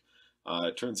work,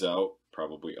 it turns out,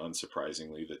 probably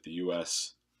unsurprisingly, that the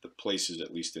US, the places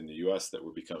at least in the US that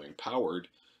were becoming powered,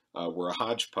 were a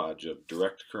hodgepodge of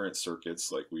direct current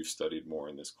circuits, like we've studied more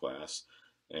in this class,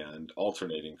 and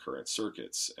alternating current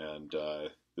circuits. And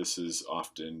this is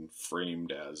often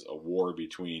framed as a war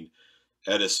between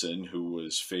Edison, who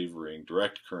was favoring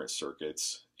direct current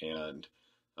circuits, and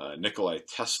Nikola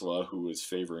Tesla, who was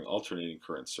favoring alternating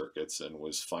current circuits and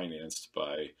was financed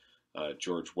by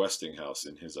George Westinghouse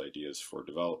in his ideas for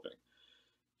developing.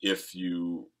 If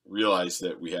you realize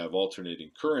that we have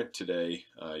alternating current today,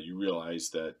 you realize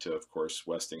that, of course,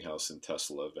 Westinghouse and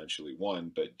Tesla eventually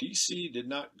won, but DC did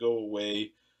not go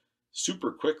away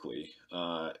super quickly.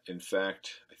 In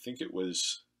fact, I think it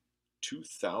was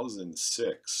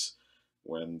 2006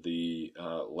 when the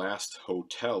last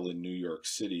hotel in New York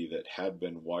City that had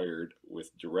been wired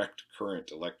with direct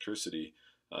current electricity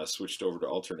switched over to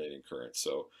alternating current.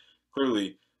 So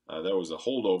clearly that was a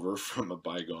holdover from a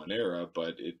bygone era,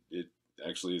 but it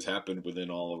actually has happened within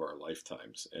all of our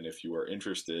lifetimes. And if you are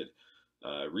interested,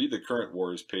 read the Current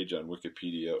Wars page on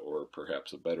Wikipedia, or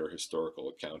perhaps a better historical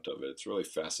account of it. It's a really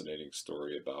fascinating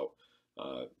story about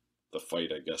the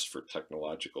fight, I guess, for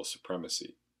technological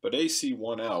supremacy. But AC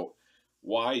won out.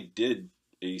 Why did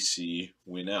AC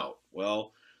win out?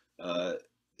 Well,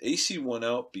 AC won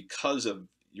out because of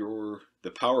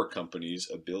the power company's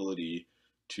ability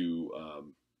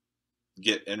to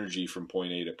get energy from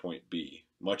point A to point B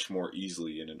much more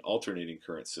easily in an alternating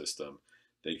current system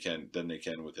than they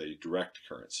can with a direct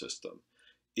current system.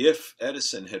 If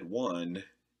Edison had won,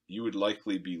 you would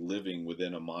likely be living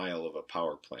within a mile of a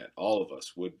power plant. All of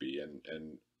us would be,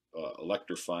 and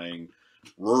electrifying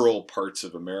rural parts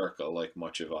of America, like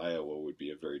much of Iowa, would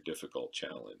be a very difficult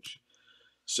challenge.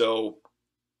 So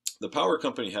the power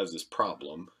company has this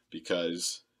problem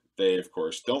because they, of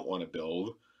course, don't want to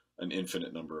build an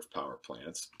infinite number of power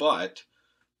plants, but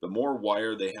the more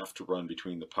wire they have to run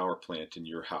between the power plant and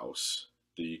your house,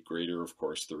 the greater, of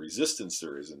course, the resistance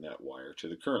there is in that wire to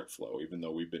the current flow. Even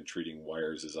though we've been treating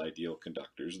wires as ideal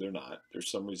conductors, they're not.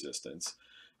 There's some resistance.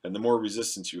 And the more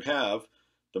resistance you have,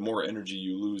 the more energy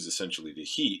you lose essentially to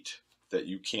heat that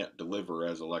you can't deliver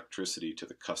as electricity to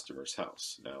the customer's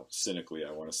house. Now, cynically,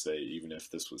 I want to say even if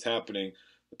this was happening,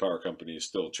 the power company is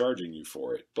still charging you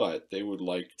for it, but they would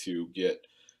like to get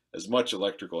as much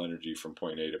electrical energy from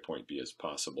point A to point B as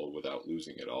possible without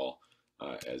losing it all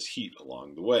as heat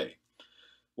along the way.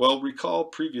 Well, recall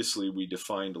previously we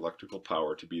defined electrical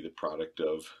power to be the product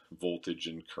of voltage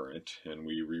and current, and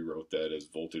we rewrote that as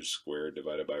voltage squared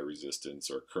divided by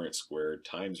resistance, or current squared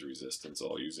times resistance,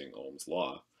 all using Ohm's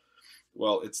law.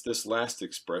 Well, it's this last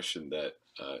expression that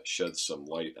sheds some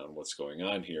light on what's going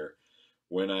on here.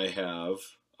 When I have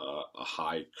a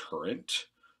high current,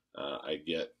 I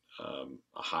get a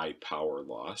high power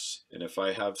loss, and if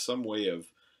I have some way of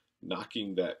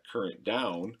knocking that current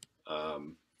down,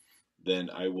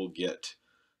 then I will get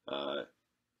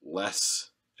less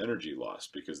energy loss,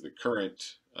 because the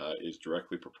current is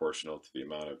directly proportional to the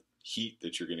amount of heat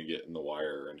that you're going to get in the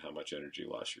wire and how much energy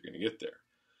loss you're going to get there.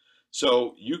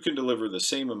 So you can deliver the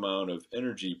same amount of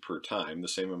energy per time, the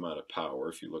same amount of power,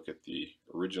 if you look at the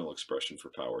original expression for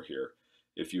power here,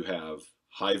 if you have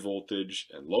high voltage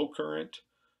and low current,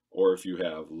 or if you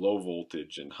have low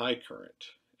voltage and high current.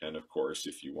 And of course,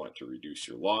 if you want to reduce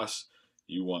your loss,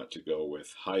 you want to go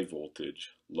with high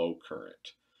voltage, low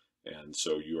current. And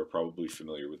so you are probably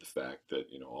familiar with the fact that,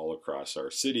 all across our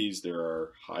cities there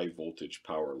are high voltage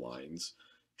power lines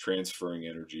transferring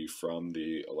energy from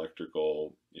the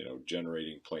electrical,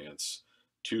 generating plants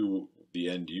to the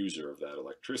end user of that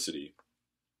electricity.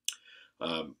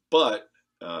 But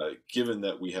given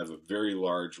that we have a very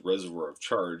large reservoir of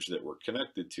charge that we're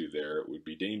connected to there, it would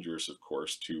be dangerous, of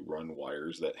course, to run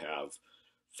wires that have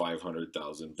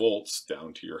 500,000 volts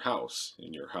down to your house.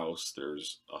 In your house,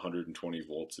 there's 120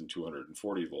 volts and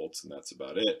 240 volts, and that's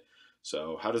about it.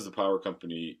 So how does the power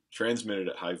company transmit it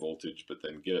at high voltage, but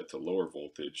then get it to lower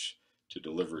voltage to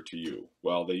deliver to you?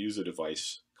 Well, they use a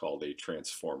device called a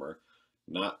transformer,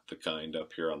 not the kind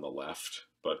up here on the left,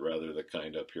 but rather the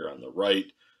kind up here on the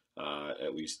right,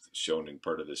 at least shown in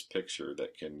part of this picture,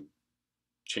 that can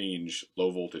change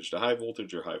low voltage to high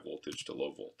voltage or high voltage to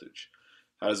low voltage.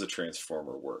 How does a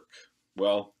transformer work?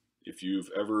 Well, if you've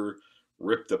ever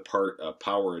ripped apart a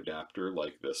power adapter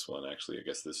like this one, actually I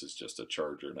guess this is just a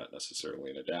charger, not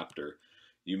necessarily an adapter,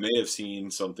 you may have seen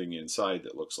something inside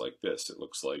that looks like this. It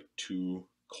looks like two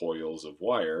coils of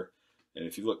wire, and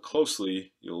if you look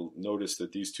closely, you'll notice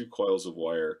that these two coils of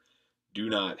wire do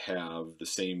not have the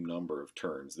same number of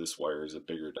turns. This wire is a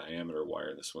bigger diameter wire,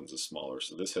 and this one's a smaller,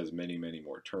 so this has many, many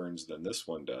more turns than this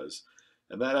one does,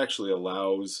 and that actually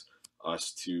allows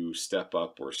us to step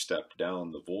up or step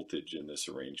down the voltage in this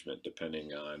arrangement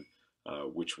depending on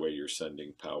which way you're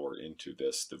sending power into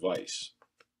this device.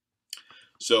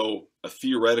 So a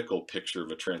theoretical picture of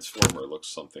a transformer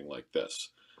looks something like this.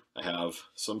 I have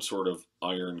some sort of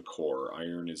iron core.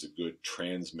 Iron is a good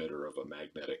transmitter of a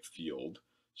magnetic field,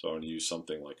 so I'm going to use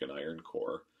something like an iron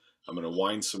core. I'm going to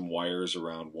wind some wires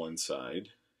around one side,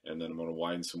 and then I'm going to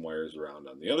wind some wires around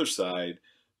on the other side,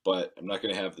 but I'm not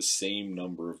going to have the same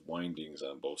number of windings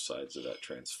on both sides of that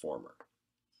transformer.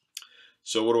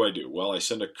 So what do? Well, I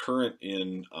send a current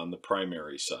in on the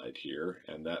primary side here,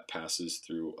 and that passes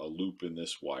through a loop in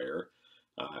this wire,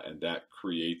 and that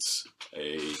creates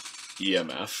a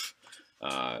EMF,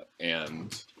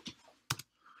 and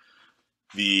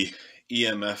the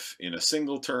EMF in a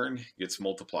single turn gets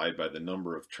multiplied by the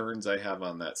number of turns I have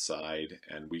on that side,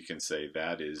 and we can say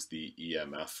that is the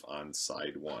EMF on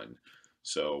side 1.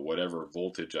 So whatever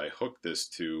voltage I hook this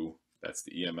to, that's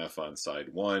the EMF on side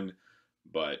 1,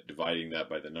 but dividing that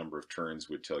by the number of turns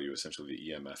would tell you essentially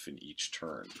the EMF in each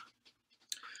turn.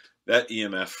 That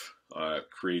EMF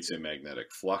creates a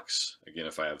magnetic flux. Again,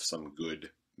 if I have some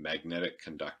good magnetic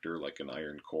conductor like an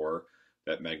iron core,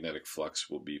 that magnetic flux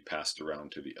will be passed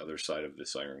around to the other side of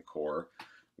this iron core,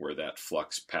 where that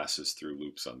flux passes through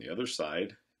loops on the other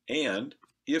side. And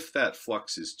if that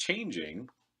flux is changing,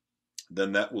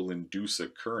 then that will induce a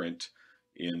current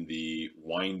in the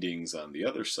windings on the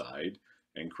other side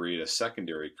and create a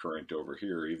secondary current over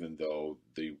here, even though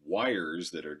the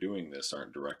wires that are doing this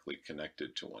aren't directly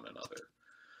connected to one another.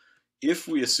 If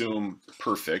we assume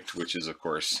perfect, which is of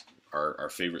course our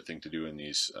favorite thing to do in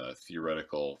these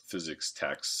theoretical physics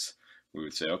texts, we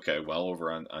would say, okay, well,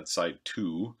 over on side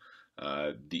 2,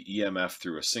 the EMF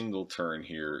through a single turn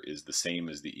here is the same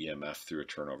as the EMF through a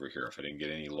turn over here, if I didn't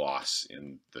get any loss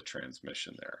in the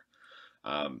transmission there.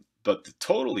 But the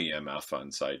total EMF on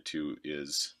side 2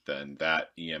 is then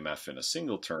that EMF in a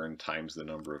single turn times the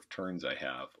number of turns I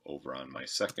have over on my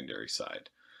secondary side.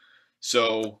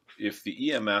 So if the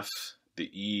EMF the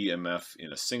EMF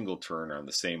in a single turn are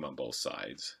the same on both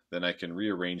sides, then I can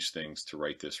rearrange things to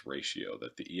write this ratio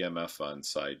that the EMF on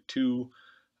side 2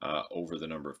 over the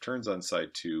number of turns on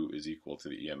side 2 is equal to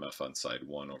the EMF on side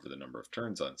 1 over the number of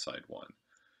turns on side 1.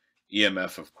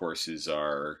 EMF, of course, is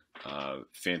our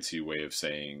fancy way of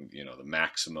saying, the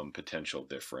maximum potential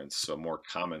difference. So more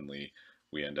commonly,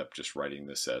 we end up just writing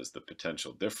this as the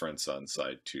potential difference on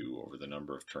side 2 over the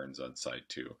number of turns on side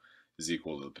 2 is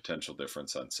equal to the potential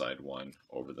difference on side 1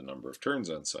 over the number of turns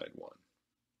on side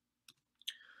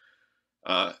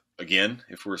 1. Again,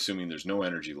 if we're assuming there's no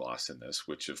energy loss in this,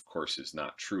 which of course is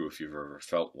not true if you've ever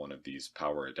felt one of these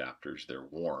power adapters, they're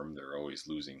warm, they're always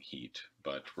losing heat,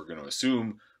 but we're going to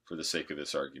assume for the sake of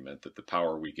this argument that the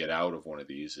power we get out of one of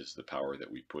these is the power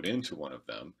that we put into one of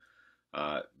them.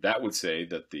 That would say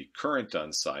that the current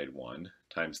on side 1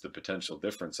 times the potential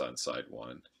difference on side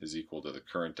 1 is equal to the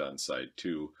current on side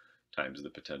 2 times the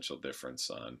potential difference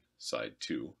on side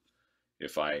 2.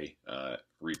 If I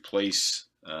replace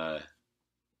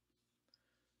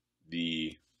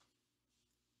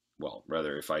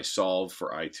if I solve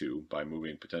for I2 by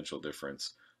moving potential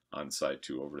difference on side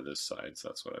 2 over to this side, so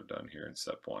that's what I've done here in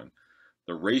step 1,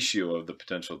 the ratio of the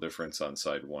potential difference on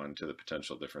side 1 to the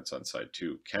potential difference on side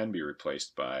 2 can be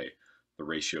replaced by the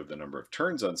ratio of the number of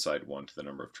turns on side 1 to the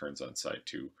number of turns on side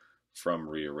 2 from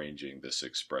rearranging this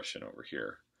expression over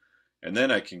here. And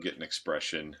then I can get an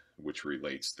expression which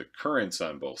relates the currents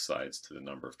on both sides to the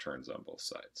number of turns on both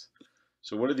sides.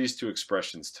 So what do these two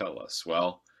expressions tell us?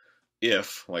 Well,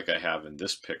 if, like I have in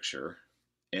this picture,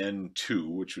 N2,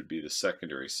 which would be the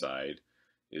secondary side,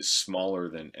 is smaller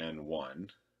than N1,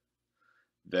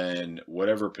 then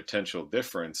whatever potential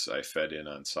difference I fed in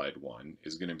on side 1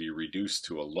 is going to be reduced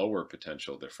to a lower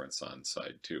potential difference on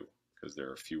side 2, because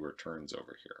there are fewer turns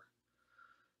over here.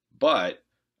 But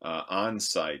on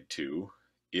side 2,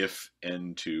 if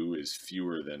N2 is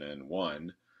fewer than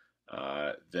N1,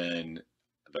 then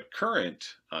the current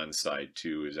on side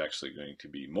 2 is actually going to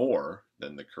be more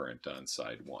than the current on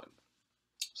side 1.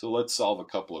 So let's solve a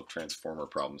couple of transformer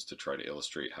problems to try to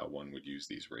illustrate how one would use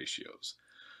these ratios.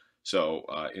 So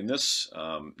in this,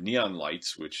 neon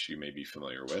lights, which you may be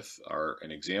familiar with, are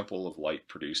an example of light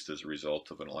produced as a result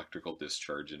of an electrical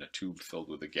discharge in a tube filled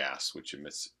with a gas which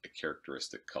emits a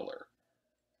characteristic color.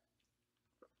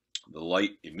 The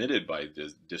light emitted by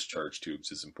the discharge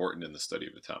tubes is important in the study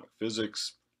of atomic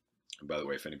physics. And by the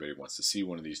way, if anybody wants to see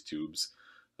one of these tubes,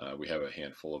 we have a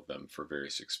handful of them for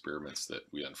various experiments that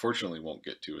we unfortunately won't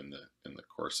get to in the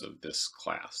course of this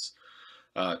class.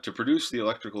 To produce the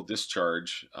electrical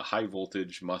discharge, a high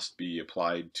voltage must be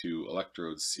applied to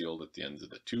electrodes sealed at the ends of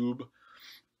the tube.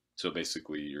 So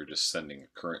basically, you're just sending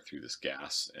a current through this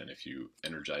gas, and if you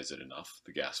energize it enough,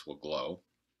 the gas will glow.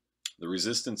 The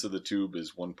resistance of the tube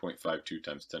is 1.52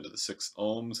 times 10 to the 6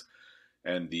 ohms,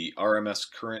 and the RMS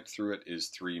current through it is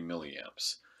 3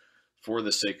 milliamps. For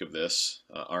the sake of this,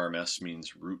 RMS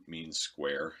means root mean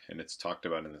square, and it's talked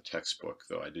about in the textbook,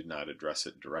 though I did not address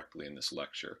it directly in this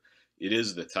lecture. It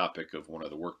is the topic of one of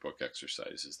the workbook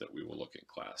exercises that we will look in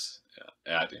class,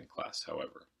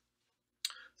 however.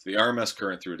 So the RMS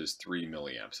current through it is 3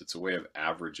 milliamps. It's a way of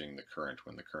averaging the current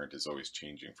when the current is always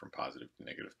changing from positive to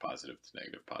negative, positive to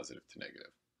negative, positive to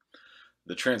negative.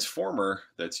 The transformer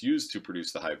that's used to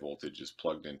produce the high voltage is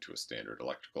plugged into a standard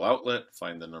electrical outlet.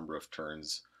 Find the number of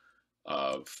turns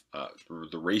of,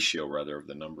 the ratio rather, of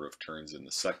the number of turns in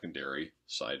the secondary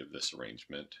side of this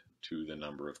arrangement to the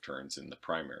number of turns in the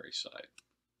primary side.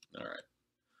 All right.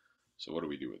 So what do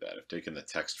we do with that? I've taken the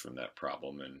text from that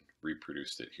problem and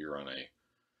reproduced it here on a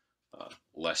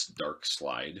less dark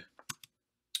slide.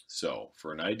 So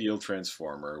for an ideal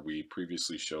transformer, we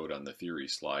previously showed on the theory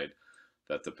slide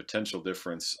that the potential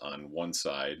difference on one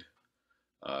side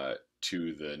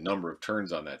to the number of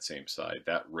turns on that same side,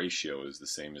 that ratio is the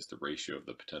same as the ratio of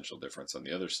the potential difference on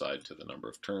the other side to the number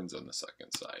of turns on the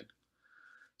second side.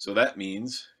 So that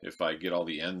means if I get all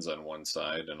the n's on one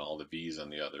side and all the v's on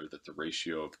the other, that the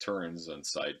ratio of turns on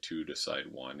side 2 to side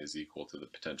 1 is equal to the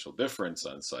potential difference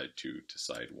on side 2 to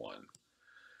side 1.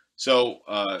 So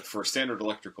for a standard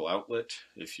electrical outlet,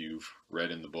 if you've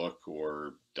read in the book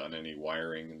or done any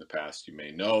wiring in the past, you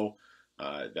may know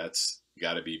that's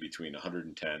got to be between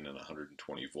 110 and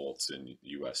 120 volts in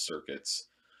US circuits.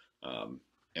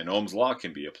 And Ohm's law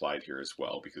can be applied here as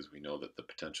well, because we know that the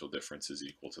potential difference is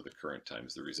equal to the current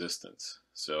times the resistance.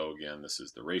 So again, this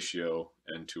is the ratio.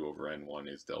 N2 over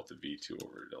N1 is delta V2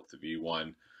 over delta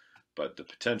V1. But the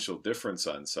potential difference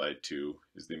on side 2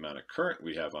 is the amount of current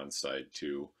we have on side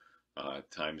 2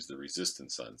 times the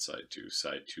resistance on side 2.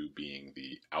 Side 2 being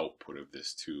the output of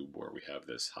this tube where we have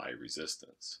this high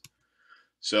resistance.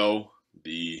 So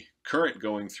the current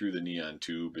going through the neon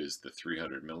tube is the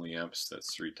 300 milliamps.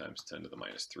 That's 3 times 10 to the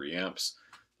minus 3 amps.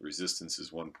 The resistance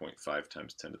is 1.5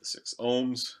 times 10 to the 6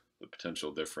 ohms. The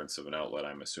potential difference of an outlet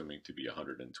I'm assuming to be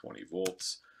 120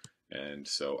 volts. And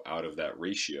so out of that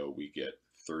ratio, we get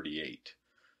 38.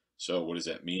 So what does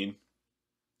that mean?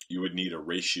 You would need a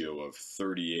ratio of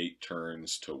 38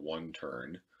 turns to 1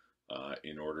 turn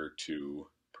in order to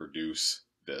produce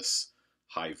this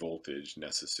high voltage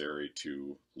necessary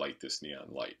to light this neon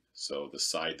light. So the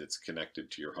side that's connected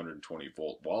to your 120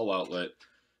 volt wall outlet,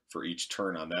 for each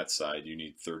turn on that side, you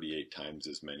need 38 times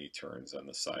as many turns on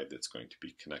the side that's going to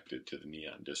be connected to the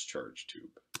neon discharge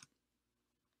tube.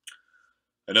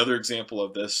 Another example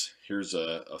of this, here's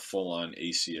a full-on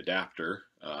AC adapter,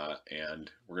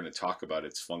 and we're going to talk about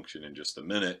its function in just a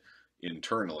minute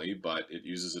internally, but it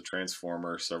uses a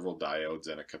transformer, several diodes,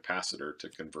 and a capacitor to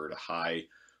convert a high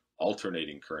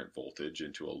alternating current voltage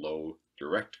into a low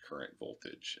direct current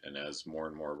voltage. And as more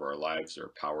and more of our lives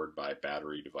are powered by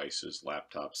battery devices,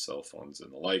 laptops, cell phones,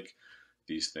 and the like,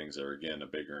 these things are again a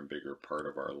bigger and bigger part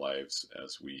of our lives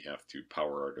as we have to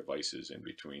power our devices in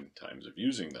between times of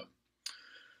using them.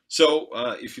 So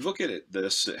if you look at it,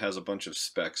 it has a bunch of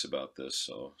specs about this.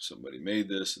 So somebody made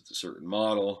this, it's a certain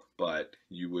model, but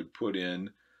you would put in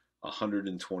a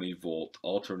 120 volt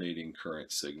alternating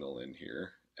current signal in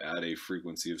here at a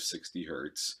frequency of 60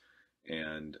 hertz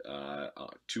and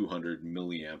 200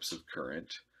 milliamps of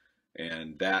current.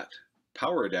 And that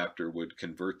power adapter would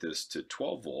convert this to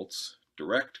 12 volts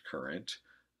direct current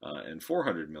and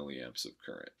 400 milliamps of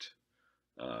current.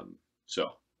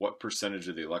 So what percentage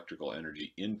of the electrical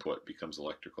energy input becomes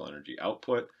electrical energy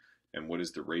output, and what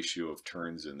is the ratio of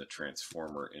turns in the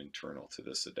transformer internal to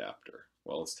this adapter?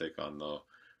 Well, let's take on the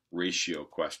ratio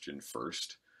question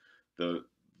first. The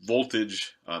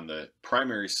voltage on the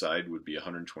primary side would be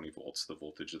 120 volts, the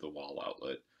voltage of the wall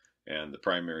outlet, and the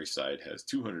primary side has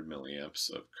 200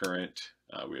 milliamps of current.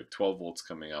 We have 12 volts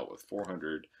coming out with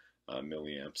 400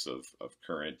 milliamps of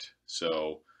current.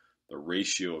 So the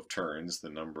ratio of turns, the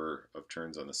number of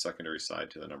turns on the secondary side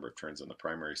to the number of turns on the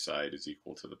primary side, is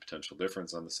equal to the potential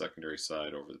difference on the secondary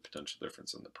side over the potential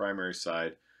difference on the primary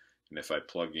side. And if I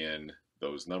plug in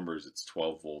those numbers, it's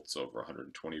 12 volts over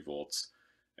 120 volts,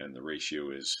 and the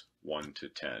ratio is 1 to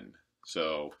 10.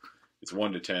 So it's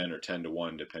 1 to 10 or 10 to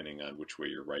 1, depending on which way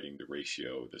you're writing the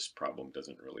ratio. This problem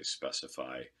doesn't really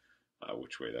specify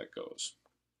which way that goes.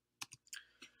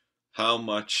 How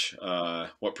much,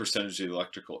 what percentage of the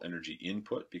electrical energy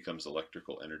input becomes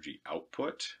electrical energy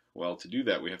output? Well, to do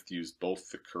that, we have to use both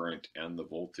the current and the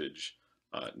voltage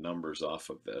numbers off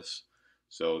of this.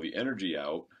 So the energy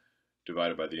out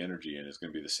divided by the energy in is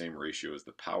going to be the same ratio as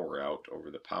the power out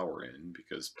over the power in,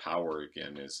 because power,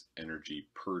 again, is energy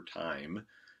per time,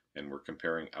 and we're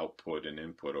comparing output and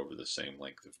input over the same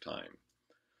length of time.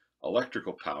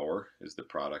 Electrical power is the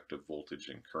product of voltage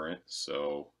and current,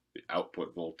 so the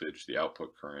output voltage, the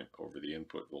output current over the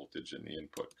input voltage and the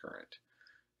input current.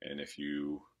 And if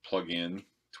you plug in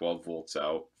 12 volts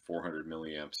out, 400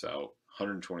 milliamps out,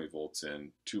 120 volts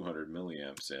in, 200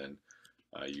 milliamps in,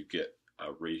 you get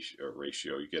a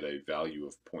ratio, you get a value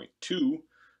of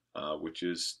 0.2, which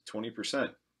is 20%.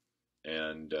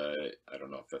 And I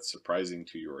don't know if that's surprising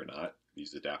to you or not.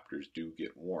 These adapters do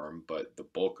get warm, but the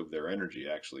bulk of their energy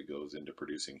actually goes into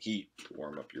producing heat to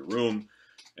warm up your room,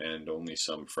 and only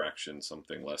some fraction,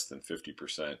 something less than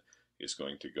 50%, is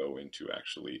going to go into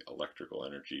actually electrical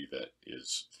energy that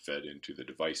is fed into the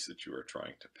device that you are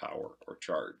trying to power or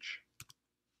charge.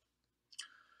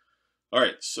 All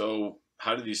right, so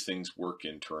how do these things work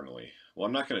internally? Well,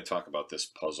 I'm not going to talk about this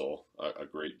puzzle a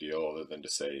great deal, other than to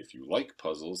say if you like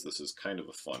puzzles, this is kind of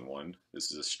a fun one.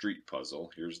 This is a street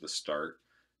puzzle. Here's the start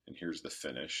and here's the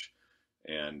finish.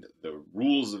 And the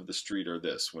rules of the street are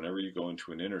this: whenever you go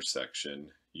into an intersection,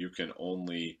 you can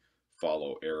only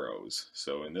follow arrows.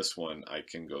 So in this one, I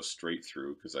can go straight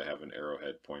through because I have an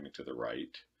arrowhead pointing to the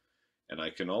right. And I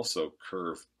can also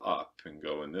curve up and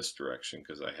go in this direction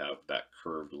because I have that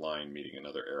curved line meeting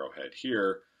another arrowhead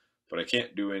here, but I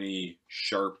can't do any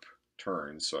sharp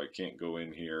turns, so I can't go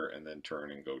in here and then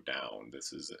turn and go down.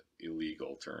 This is an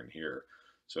illegal turn here.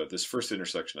 So at this first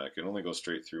intersection, I can only go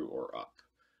straight through or up.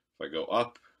 If I go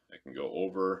up, I can go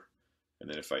over, and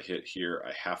then if I hit here,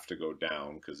 I have to go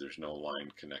down because there's no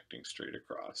line connecting straight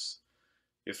across.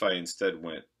 If I instead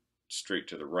went straight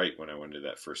to the right when I went to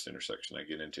that first intersection, I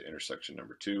get into intersection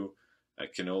number 2. I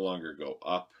can no longer go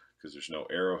up because there's no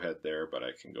arrowhead there, but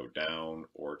I can go down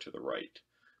or to the right.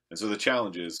 And so the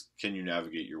challenge is, can you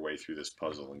navigate your way through this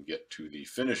puzzle and get to the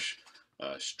finish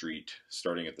street,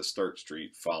 starting at the start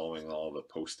street, following all the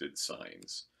posted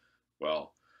signs?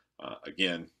 Well,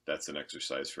 Again, that's an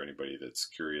exercise for anybody that's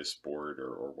curious, bored,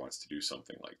 or wants to do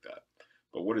something like that.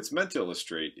 But what it's meant to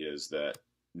illustrate is that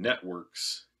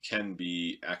networks can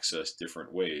be accessed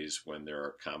different ways when there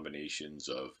are combinations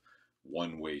of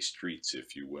one-way streets,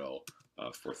 if you will,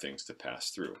 for things to pass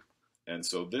through. And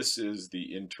so this is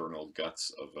the internal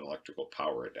guts of an electrical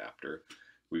power adapter.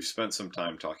 We've spent some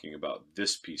time talking about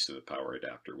this piece of the power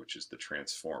adapter, which is the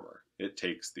transformer. It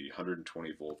takes the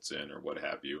 120 volts in, or what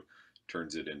have you,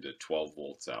 turns it into 12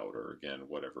 volts out, or again,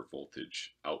 whatever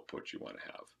voltage output you want to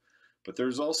have. But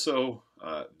there's also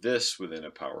this within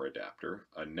a power adapter,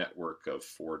 a network of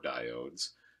 4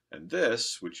 diodes, and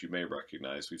this, which you may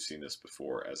recognize, we've seen this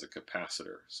before, as a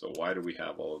capacitor. So why do we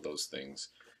have all of those things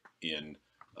in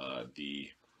the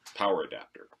power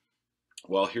adapter?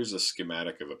 Well, here's a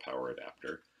schematic of a power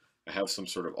adapter. I have some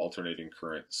sort of alternating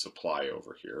current supply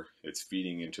over here. It's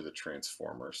feeding into the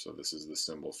transformer. So this is the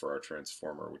symbol for our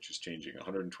transformer, which is changing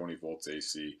 120 volts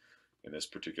AC in this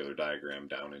particular diagram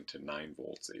down into 9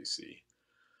 volts AC.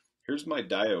 Here's my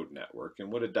diode network,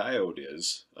 and what a diode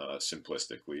is,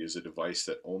 simplistically, is a device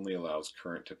that only allows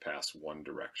current to pass one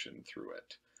direction through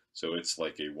it. So it's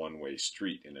like a one-way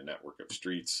street in a network of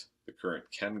streets. The current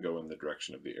can go in the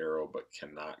direction of the arrow, but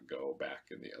cannot go back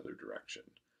in the other direction.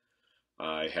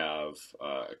 I have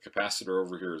a capacitor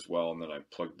over here as well, and then I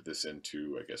plugged this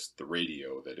into, I guess, the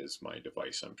radio that is my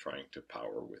device I'm trying to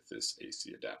power with this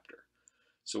AC adapter.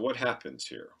 So what happens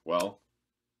here? Well,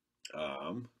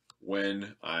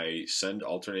 when I send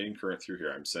alternating current through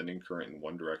here, I'm sending current in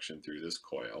one direction through this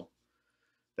coil.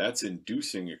 That's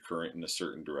inducing a current in a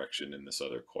certain direction in this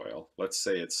other coil. Let's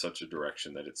say it's such a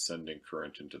direction that it's sending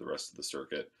current into the rest of the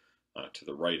circuit to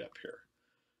the right up here.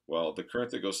 Well, the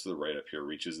current that goes to the right up here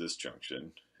reaches this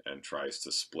junction and tries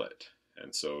to split.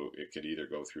 And so it could either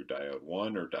go through diode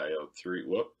 1 or diode 3.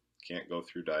 Whoop, can't go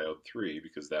through diode 3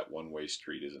 because that one-way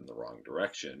street is in the wrong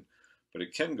direction. But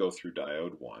it can go through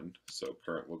diode 1, so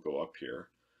current will go up here.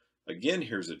 Again,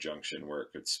 here's a junction where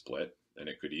it could split, and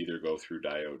it could either go through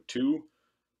diode 2.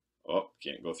 Oh,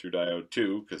 can't go through diode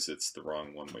 2 because it's the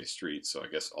wrong one-way street, so I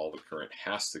guess all the current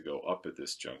has to go up at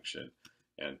this junction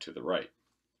and to the right.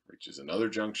 Reaches another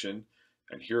junction,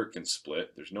 and here it can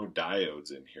split. There's no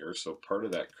diodes in here, so part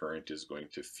of that current is going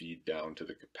to feed down to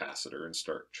the capacitor and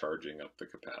start charging up the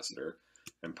capacitor,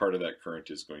 and part of that current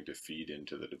is going to feed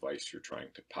into the device you're trying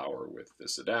to power with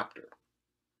this adapter.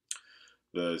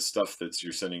 The stuff that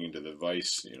you're sending into the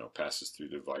device, passes through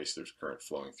the device. There's current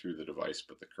flowing through the device,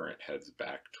 but the current heads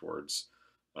back towards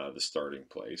the starting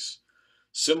place.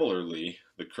 Similarly,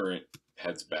 the current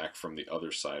heads back from the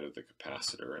other side of the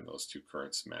capacitor, and those two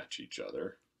currents match each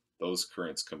other. Those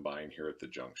currents combine here at the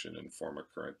junction and form a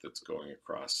current that's going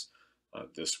across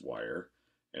this wire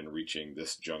and reaching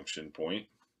this junction point.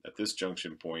 At this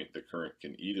junction point, the current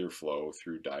can either flow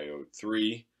through diode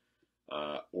 3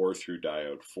 or through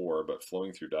diode 4, but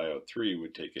flowing through diode 3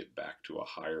 would take it back to a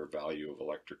higher value of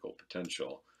electrical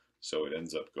potential. So it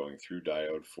ends up going through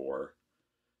diode 4.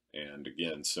 And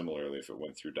again, similarly, if it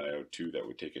went through diode 2, that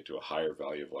would take it to a higher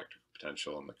value of electric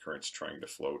potential, and the current's trying to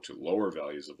flow to lower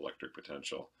values of electric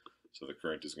potential. So the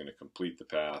current is going to complete the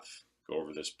path, go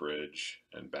over this bridge,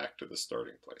 and back to the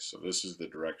starting place. So this is the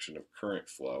direction of current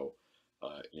flow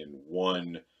in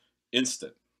one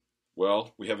instant.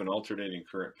 Well, we have an alternating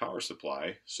current power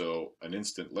supply, so an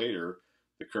instant later,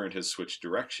 the current has switched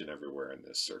direction everywhere in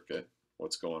this circuit.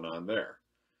 What's going on there?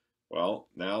 Well,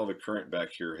 now the current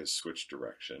back here has switched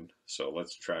direction, so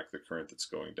let's track the current that's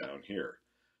going down here.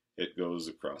 It goes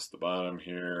across the bottom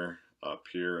here, up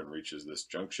here, and reaches this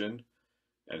junction,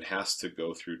 and has to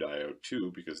go through diode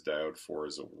 2 because diode 4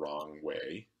 is a wrong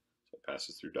way. So it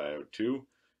passes through diode 2,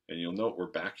 and you'll note we're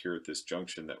back here at this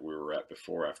junction that we were at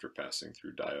before after passing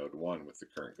through diode 1 with the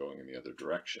current going in the other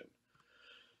direction.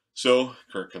 So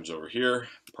current comes over here,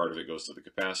 part of it goes to the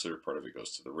capacitor, part of it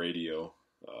goes to the radio.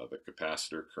 The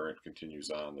capacitor current continues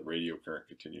on, the radio current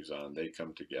continues on, they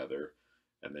come together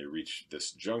and they reach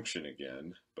this junction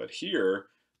again, but here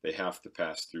they have to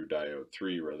pass through diode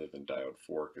 3 rather than diode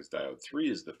 4 because diode 3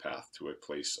 is the path to a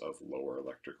place of lower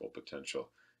electrical potential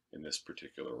in this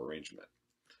particular arrangement.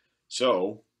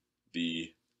 So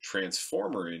the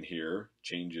transformer in here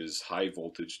changes high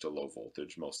voltage to low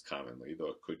voltage most commonly, though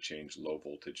it could change low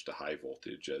voltage to high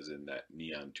voltage as in that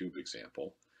neon tube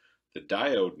example. The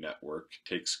diode network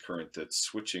takes current that's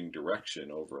switching direction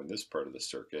over in this part of the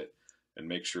circuit and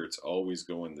makes sure it's always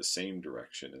going the same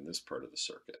direction in this part of the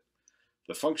circuit.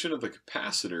 The function of the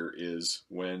capacitor is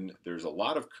when there's a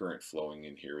lot of current flowing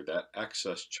in here, that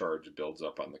excess charge builds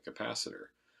up on the capacitor.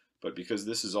 But because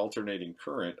this is alternating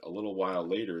current, a little while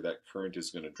later that current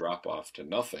is going to drop off to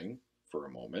nothing for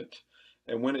a moment,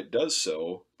 And when it does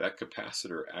so, that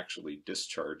capacitor actually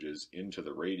discharges into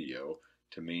the radio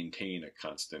to maintain a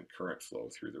constant current flow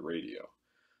through the radio.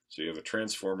 So you have a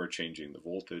transformer changing the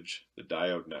voltage, the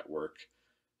diode network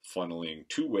funneling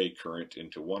two-way current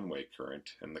into one-way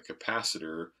current, and the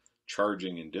capacitor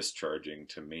charging and discharging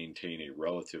to maintain a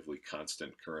relatively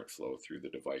constant current flow through the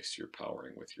device you're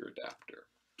powering with your adapter.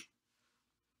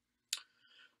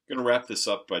 I'm going to wrap this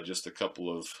up by just a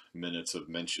couple of minutes of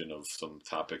mention of some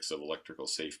topics of electrical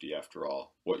safety. After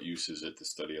all, what use is it to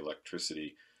study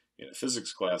electricity in a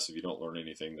physics class if you don't learn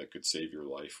anything that could save your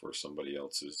life or somebody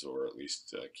else's, or at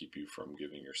least keep you from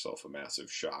giving yourself a massive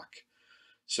shock?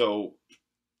 So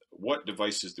what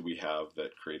devices do we have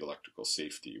that create electrical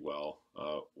safety? Well,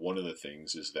 one of the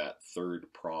things is that third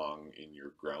prong in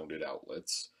your grounded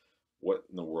outlets. What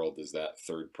in the world is that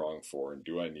third prong for, and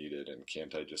do I need it, and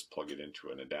can't I just plug it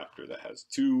into an adapter that has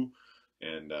two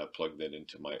and plug that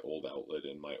into my old outlet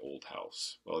in my old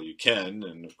house? Well, you can,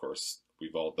 and of course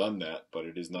we've all done that, but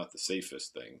it is not the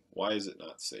safest thing. Why is it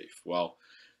not safe? Well,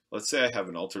 let's say I have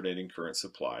an alternating current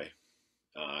supply,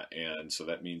 and so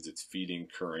that means it's feeding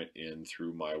current in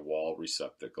through my wall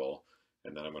receptacle,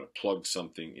 and then I'm going to plug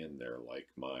something in there like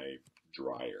my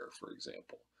dryer, for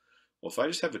example. Well, if I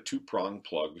just have a two-prong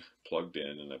plug plugged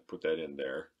in and I put that in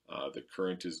there, the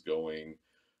current is going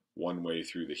one way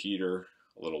through the heater.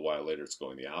 A little while later it's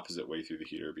going the opposite way through the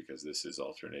heater because this is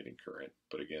alternating current.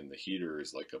 But again, the heater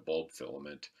is like a bulb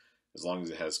filament. As long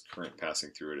as it has current passing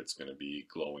through it, it's going to be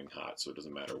glowing hot, so it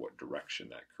doesn't matter what direction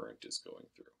that current is going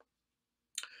through.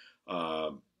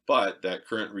 But that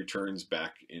current returns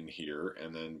back in here,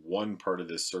 and then one part of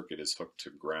this circuit is hooked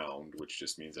to ground, which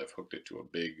just means I've hooked it to a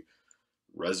big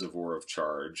reservoir of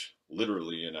charge.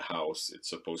 Literally in a house, it's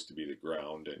supposed to be the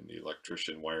ground, and the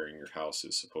electrician wiring your house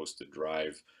is supposed to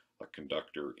drive a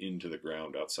conductor into the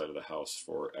ground outside of the house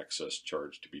for excess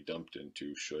charge to be dumped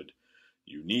into should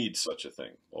you need such a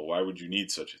thing. Well, why would you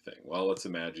need such a thing? Well, let's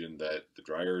imagine that the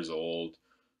dryer is old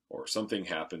or something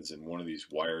happens and one of these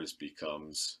wires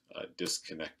becomes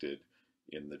disconnected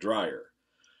in the dryer.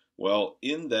 Well,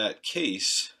 in that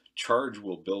case, charge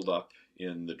will build up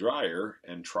in the dryer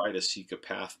and try to seek a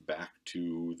path back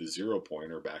to the 0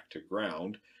 point or back to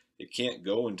ground. It can't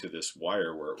go into this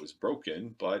wire where it was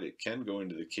broken, but it can go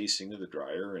into the casing of the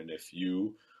dryer, and if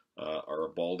you are a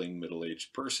balding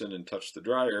middle-aged person and touch the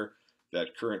dryer,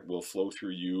 that current will flow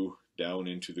through you down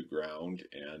into the ground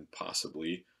and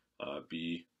possibly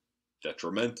be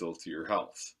detrimental to your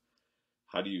health.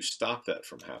 How do you stop that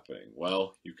from happening?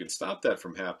 Well, you can stop that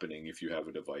from happening if you have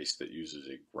a device that uses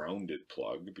a grounded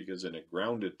plug, because in a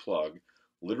grounded plug,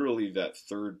 literally that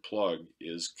third plug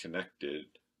is connected,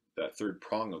 that third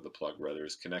prong of the plug rather,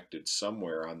 is connected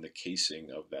somewhere on the casing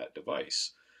of that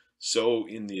device. So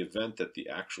in the event that the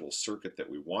actual circuit that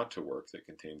we want to work that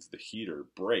contains the heater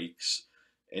breaks,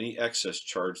 any excess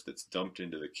charge that's dumped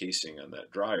into the casing on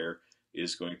that dryer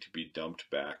is going to be dumped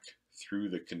back through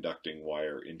the conducting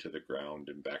wire into the ground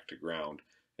and back to ground,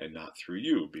 and not through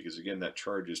you, because again, that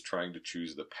charge is trying to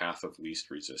choose the path of least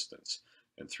resistance,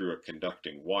 and through a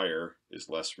conducting wire is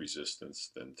less resistance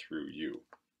than through you.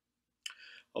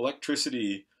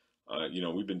 Electricity,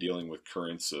 we've been dealing with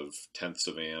currents of tenths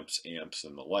of amps, amps,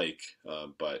 and the like,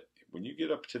 but when you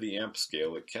get up to the amp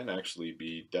scale, it can actually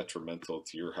be detrimental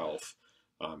to your health.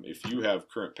 If you have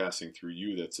current passing through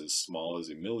you that's as small as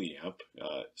a milliamp,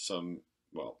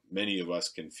 many of us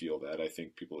can feel that. I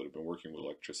think people that have been working with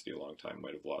electricity a long time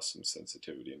might have lost some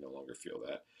sensitivity and no longer feel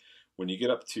that. When you get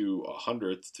up to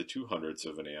 100th to 200ths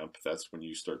of an amp, that's when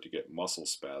you start to get muscle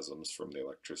spasms from the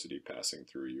electricity passing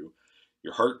through you.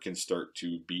 Your heart can start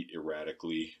to beat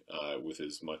erratically with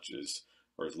as much as,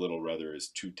 or as little rather, as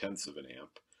 2/10ths of an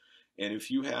amp. And if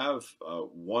you have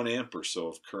 1 amp or so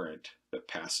of current that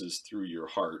passes through your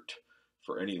heart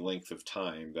for any length of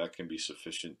time, that can be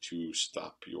sufficient to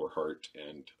stop your heart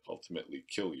and ultimately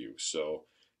kill you. So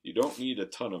you don't need a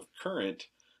ton of current.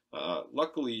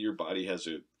 Luckily, your body has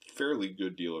a fairly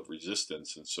good deal of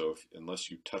resistance, and so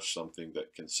unless you touch something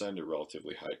that can send a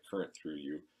relatively high current through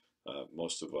you,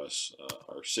 most of us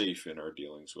are safe in our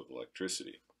dealings with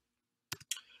electricity.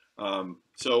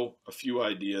 So a few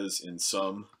ideas in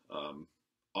sum.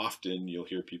 Often you'll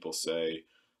hear people say,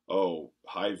 oh,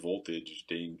 high voltage,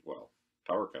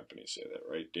 power companies say that,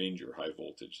 right? Danger, high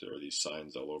voltage. There are these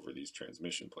signs all over these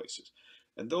transmission places.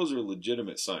 And those are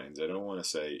legitimate signs. I don't want to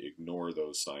say ignore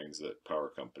those signs that power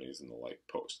companies and the like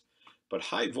post. But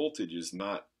high voltage is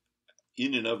not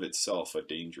in and of itself a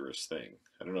dangerous thing.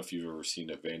 I don't know if you've ever seen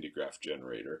a Van de Graaff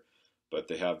generator, but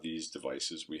they have these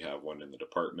devices. We have one in the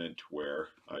department where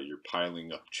you're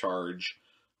piling up charge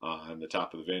on the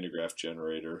top of the Van de Graaff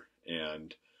generator,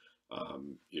 and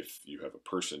If you have a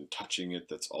person touching it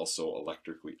that's also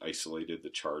electrically isolated, the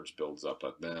charge builds up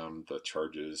on them. The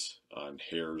charges on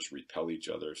hairs repel each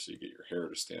other, so you get your hair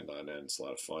to stand on end. It's a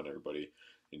lot of fun. Everybody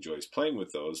enjoys playing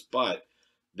with those, but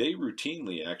they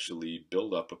routinely actually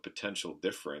build up a potential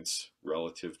difference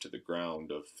relative to the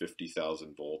ground of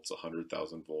 50,000 volts,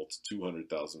 100,000 volts,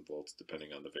 200,000 volts,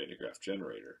 depending on the Van de Graaff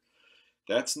generator.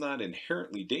 That's not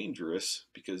inherently dangerous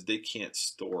because they can't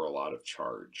store a lot of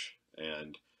charge.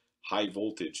 And high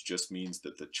voltage just means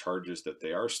that the charges that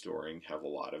they are storing have a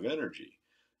lot of energy.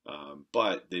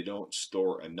 But they don't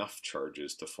store enough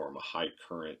charges to form a high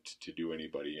current to do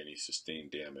anybody any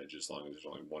sustained damage, as long as there's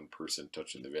only one person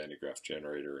touching the Van de Graaff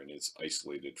generator and it's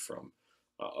isolated from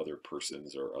other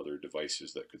persons or other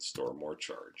devices that could store more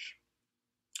charge.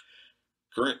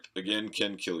 Current, again,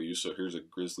 can kill you. So here's a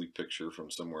grisly picture from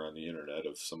somewhere on the internet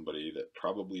of somebody that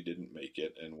probably didn't make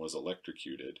it and was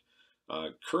electrocuted.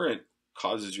 Current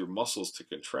causes your muscles to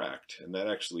contract, and that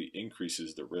actually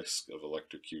increases the risk of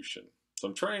electrocution. So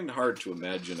I'm trying hard to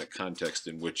imagine a context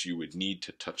in which you would need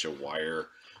to touch a wire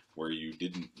where you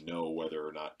didn't know whether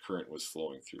or not current was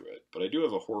flowing through it. But I do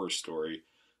have a horror story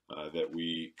that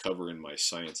we cover in my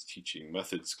science teaching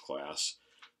methods class,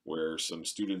 where some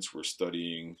students were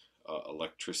studying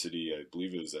electricity. I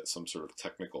believe it was at some sort of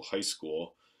technical high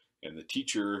school, and the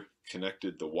teacher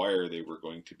connected the wire they were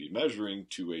going to be measuring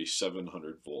to a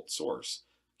 700 volt source.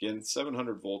 Again,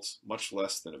 700 volts, much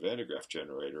less than a Van de Graaff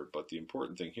generator, but the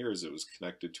important thing here is it was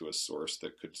connected to a source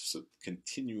that could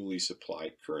continually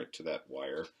supply current to that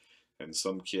wire, and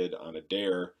some kid on a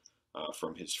dare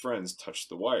from his friends touched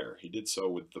the wire. He did so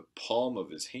with the palm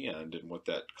of his hand, and what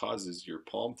that causes your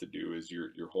palm to do is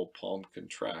your whole palm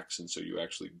contracts, and so you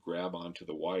actually grab onto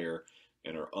the wire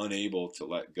and are unable to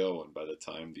let go. And by the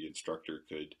time the instructor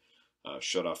could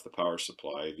shut off the power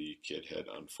supply, the kid had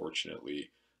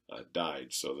unfortunately died.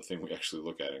 So the thing we actually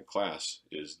look at in class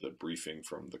is the briefing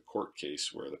from the court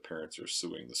case where the parents are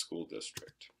suing the school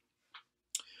district.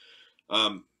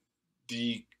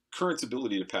 The current's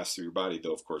ability to pass through your body,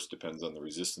 though, of course, depends on the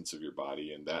resistance of your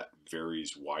body, and that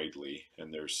varies widely.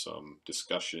 And there's some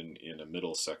discussion in a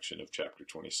middle section of chapter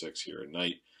 26 here at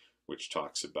night, which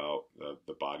talks about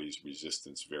the body's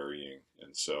resistance varying.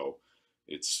 And so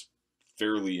it's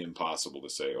fairly impossible to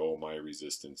say, oh, my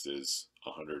resistance is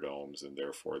 100 ohms, and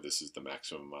therefore this is the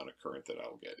maximum amount of current that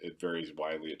I'll get. It varies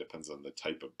widely. It depends on the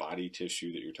type of body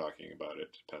tissue that you're talking about.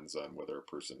 It depends on whether a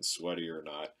person's sweaty or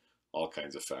not. All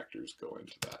kinds of factors go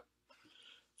into that.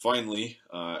 Finally,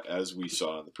 as we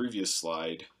saw in the previous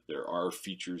slide, there are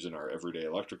features in our everyday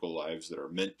electrical lives that are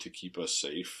meant to keep us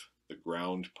safe. The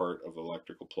ground part of an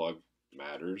electrical plug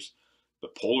matters. The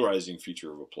polarizing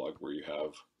feature of a plug, where you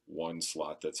have one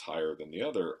slot that's higher than the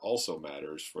other, also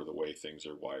matters for the way things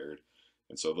are wired.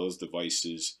 And so those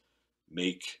devices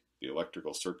make the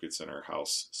electrical circuits in our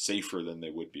house safer than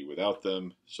they would be without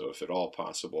them. So if at all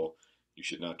possible, you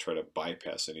should not try to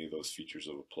bypass any of those features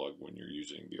of a plug when you're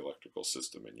using the electrical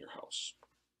system in your house.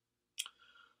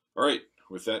 All right,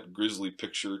 with that grisly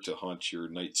picture to haunt your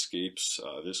nightscapes,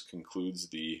 this concludes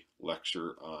the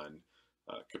lecture on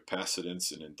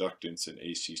capacitance and inductance in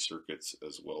AC circuits,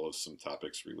 as well as some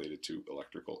topics related to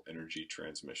electrical energy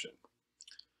transmission.